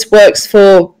how this works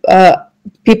for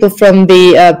people from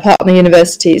the partner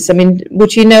universities. I mean,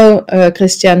 would you know,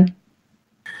 Christian?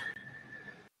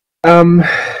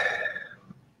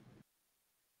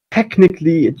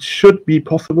 Technically, it should be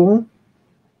possible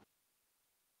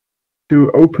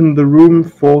to open the room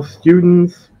for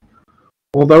students,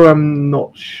 although I'm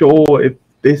not sure if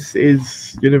this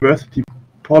is university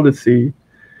policy,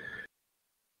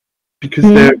 because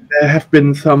there have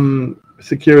been some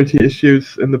security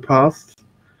issues in the past,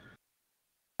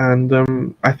 and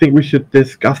I think we should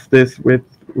discuss this with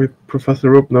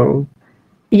Professor Rubno.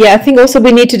 Yeah, I think also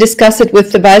we need to discuss it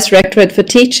with the Vice-Rectorate for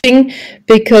teaching,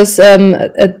 because I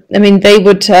mean, they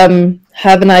would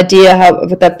have an idea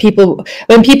that people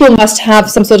must have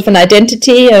some sort of an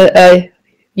identity, a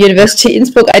University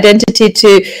Innsbruck identity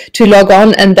to log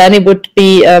on, and then it would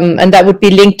be and that would be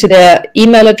linked to their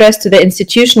email address, to their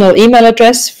institutional email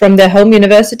address from their home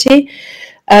university,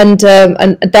 and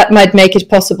that might make it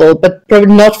possible, but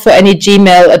probably not for any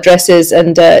Gmail addresses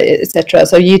and etc.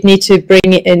 So you'd need to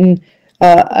bring in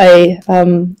a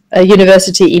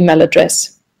university email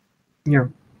address. Yeah.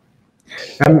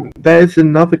 There's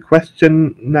another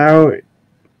question now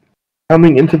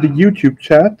coming into the YouTube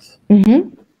chat,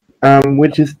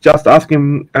 which is just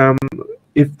asking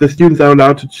if the students are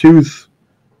allowed to choose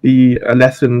the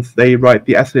lessons they write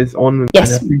the essays on.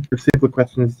 Yes. And I think the simple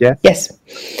question is yes. Yes.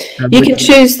 You can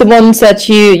choose the ones that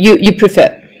you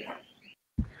prefer.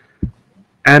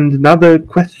 And another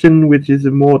question, which is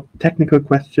a more technical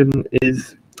question,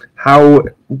 is how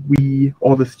we,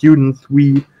 or the students,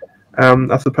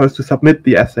 are supposed to submit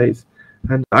the essays.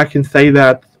 And I can say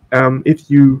that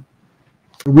if you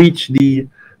reach the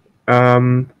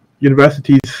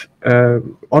university's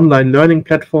online learning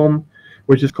platform,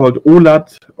 which is called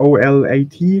OLAT,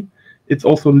 O-L-A-T, it's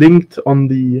also linked on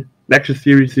the lecture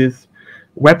series'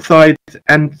 website,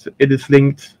 and it is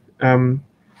linked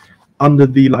under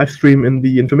the live stream in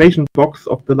the information box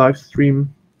of the live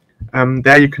stream.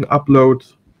 There you can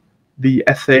upload the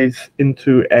essays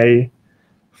into a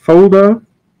folder,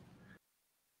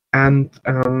 and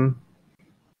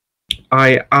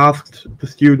I asked the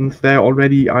students there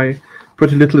already. I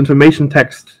put a little information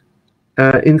text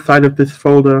inside of this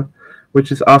folder,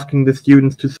 which is asking the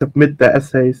students to submit their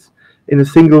essays in a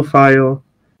single file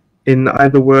in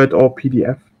either Word or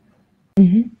PDF.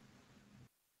 Mm-hmm.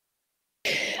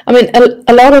 I mean,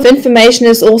 a lot of information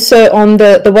is also on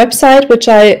the website, which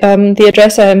the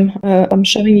address I'm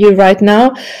showing you right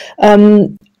now.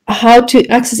 How to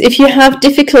access. If you have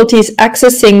difficulties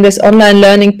accessing this online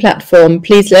learning platform,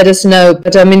 please let us know.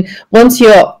 But I mean, once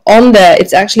you're on there,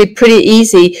 it's actually pretty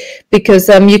easy, because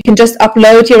you can just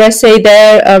upload your essay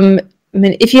there. I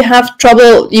mean, if you have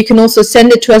trouble, you can also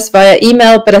send it to us via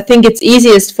email, but I think it's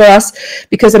easiest for us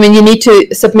because, I mean, you need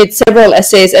to submit several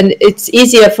essays, and it's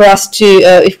easier for us to,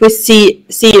 if we see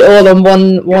it all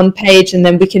on one page, and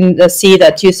then we can see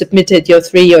that you submitted your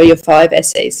 3 or your 5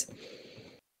 essays.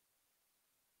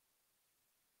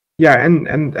 Yeah,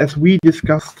 and as we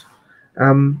discussed,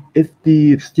 if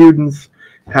the students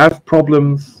have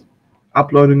problems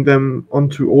uploading them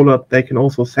onto OLAT, they can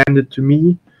also send it to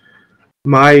me.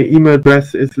 My email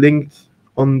address is linked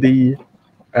on the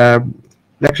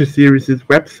lecture series'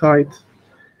 website,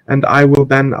 and I will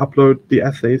then upload the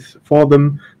essays for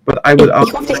them. But I would ask.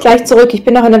 Ich rufe dich gleich zurück. Ich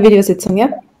bin noch in der Videositzung, ja?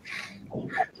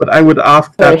 But I would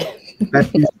ask that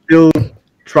you still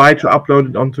try to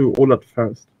upload it onto OLAT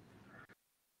first.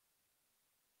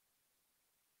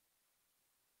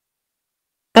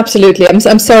 Absolutely. I'm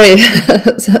sorry.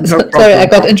 Sorry, I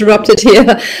got interrupted here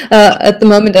at the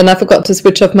moment, and I forgot to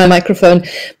switch off my microphone.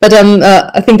 But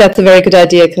I think that's a very good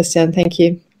idea, Christian. Thank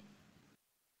you.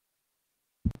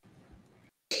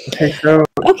 Okay, so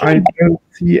I don't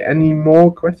see any more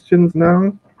questions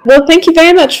now. Well, thank you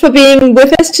very much for being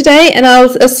with us today, and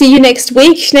I'll see you next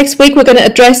week. Next week, we're going to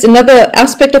address another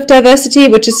aspect of diversity,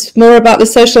 which is more about the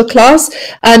social class,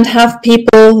 and have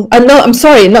people. No, I'm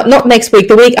sorry, not next week.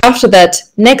 The week after that.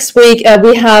 Next week,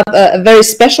 we have a very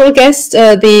special guest,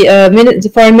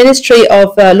 the Foreign Ministry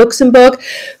of Luxembourg,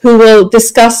 who will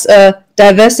discuss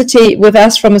diversity with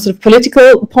us from a sort of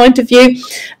political point of view.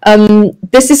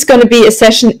 This is going to be a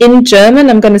session in German.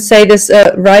 I'm going to say this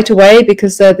right away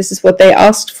because this is what they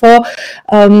asked for.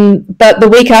 But the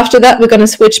week after that, we're going to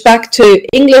switch back to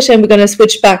English, and we're going to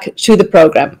switch back to the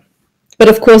program. But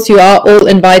of course, you are all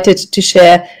invited to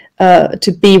share,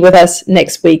 to be with us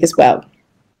next week as well.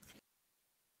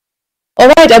 All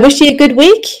right, I wish you a good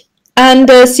week, and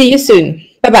see you soon.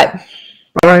 Bye-bye.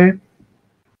 Bye.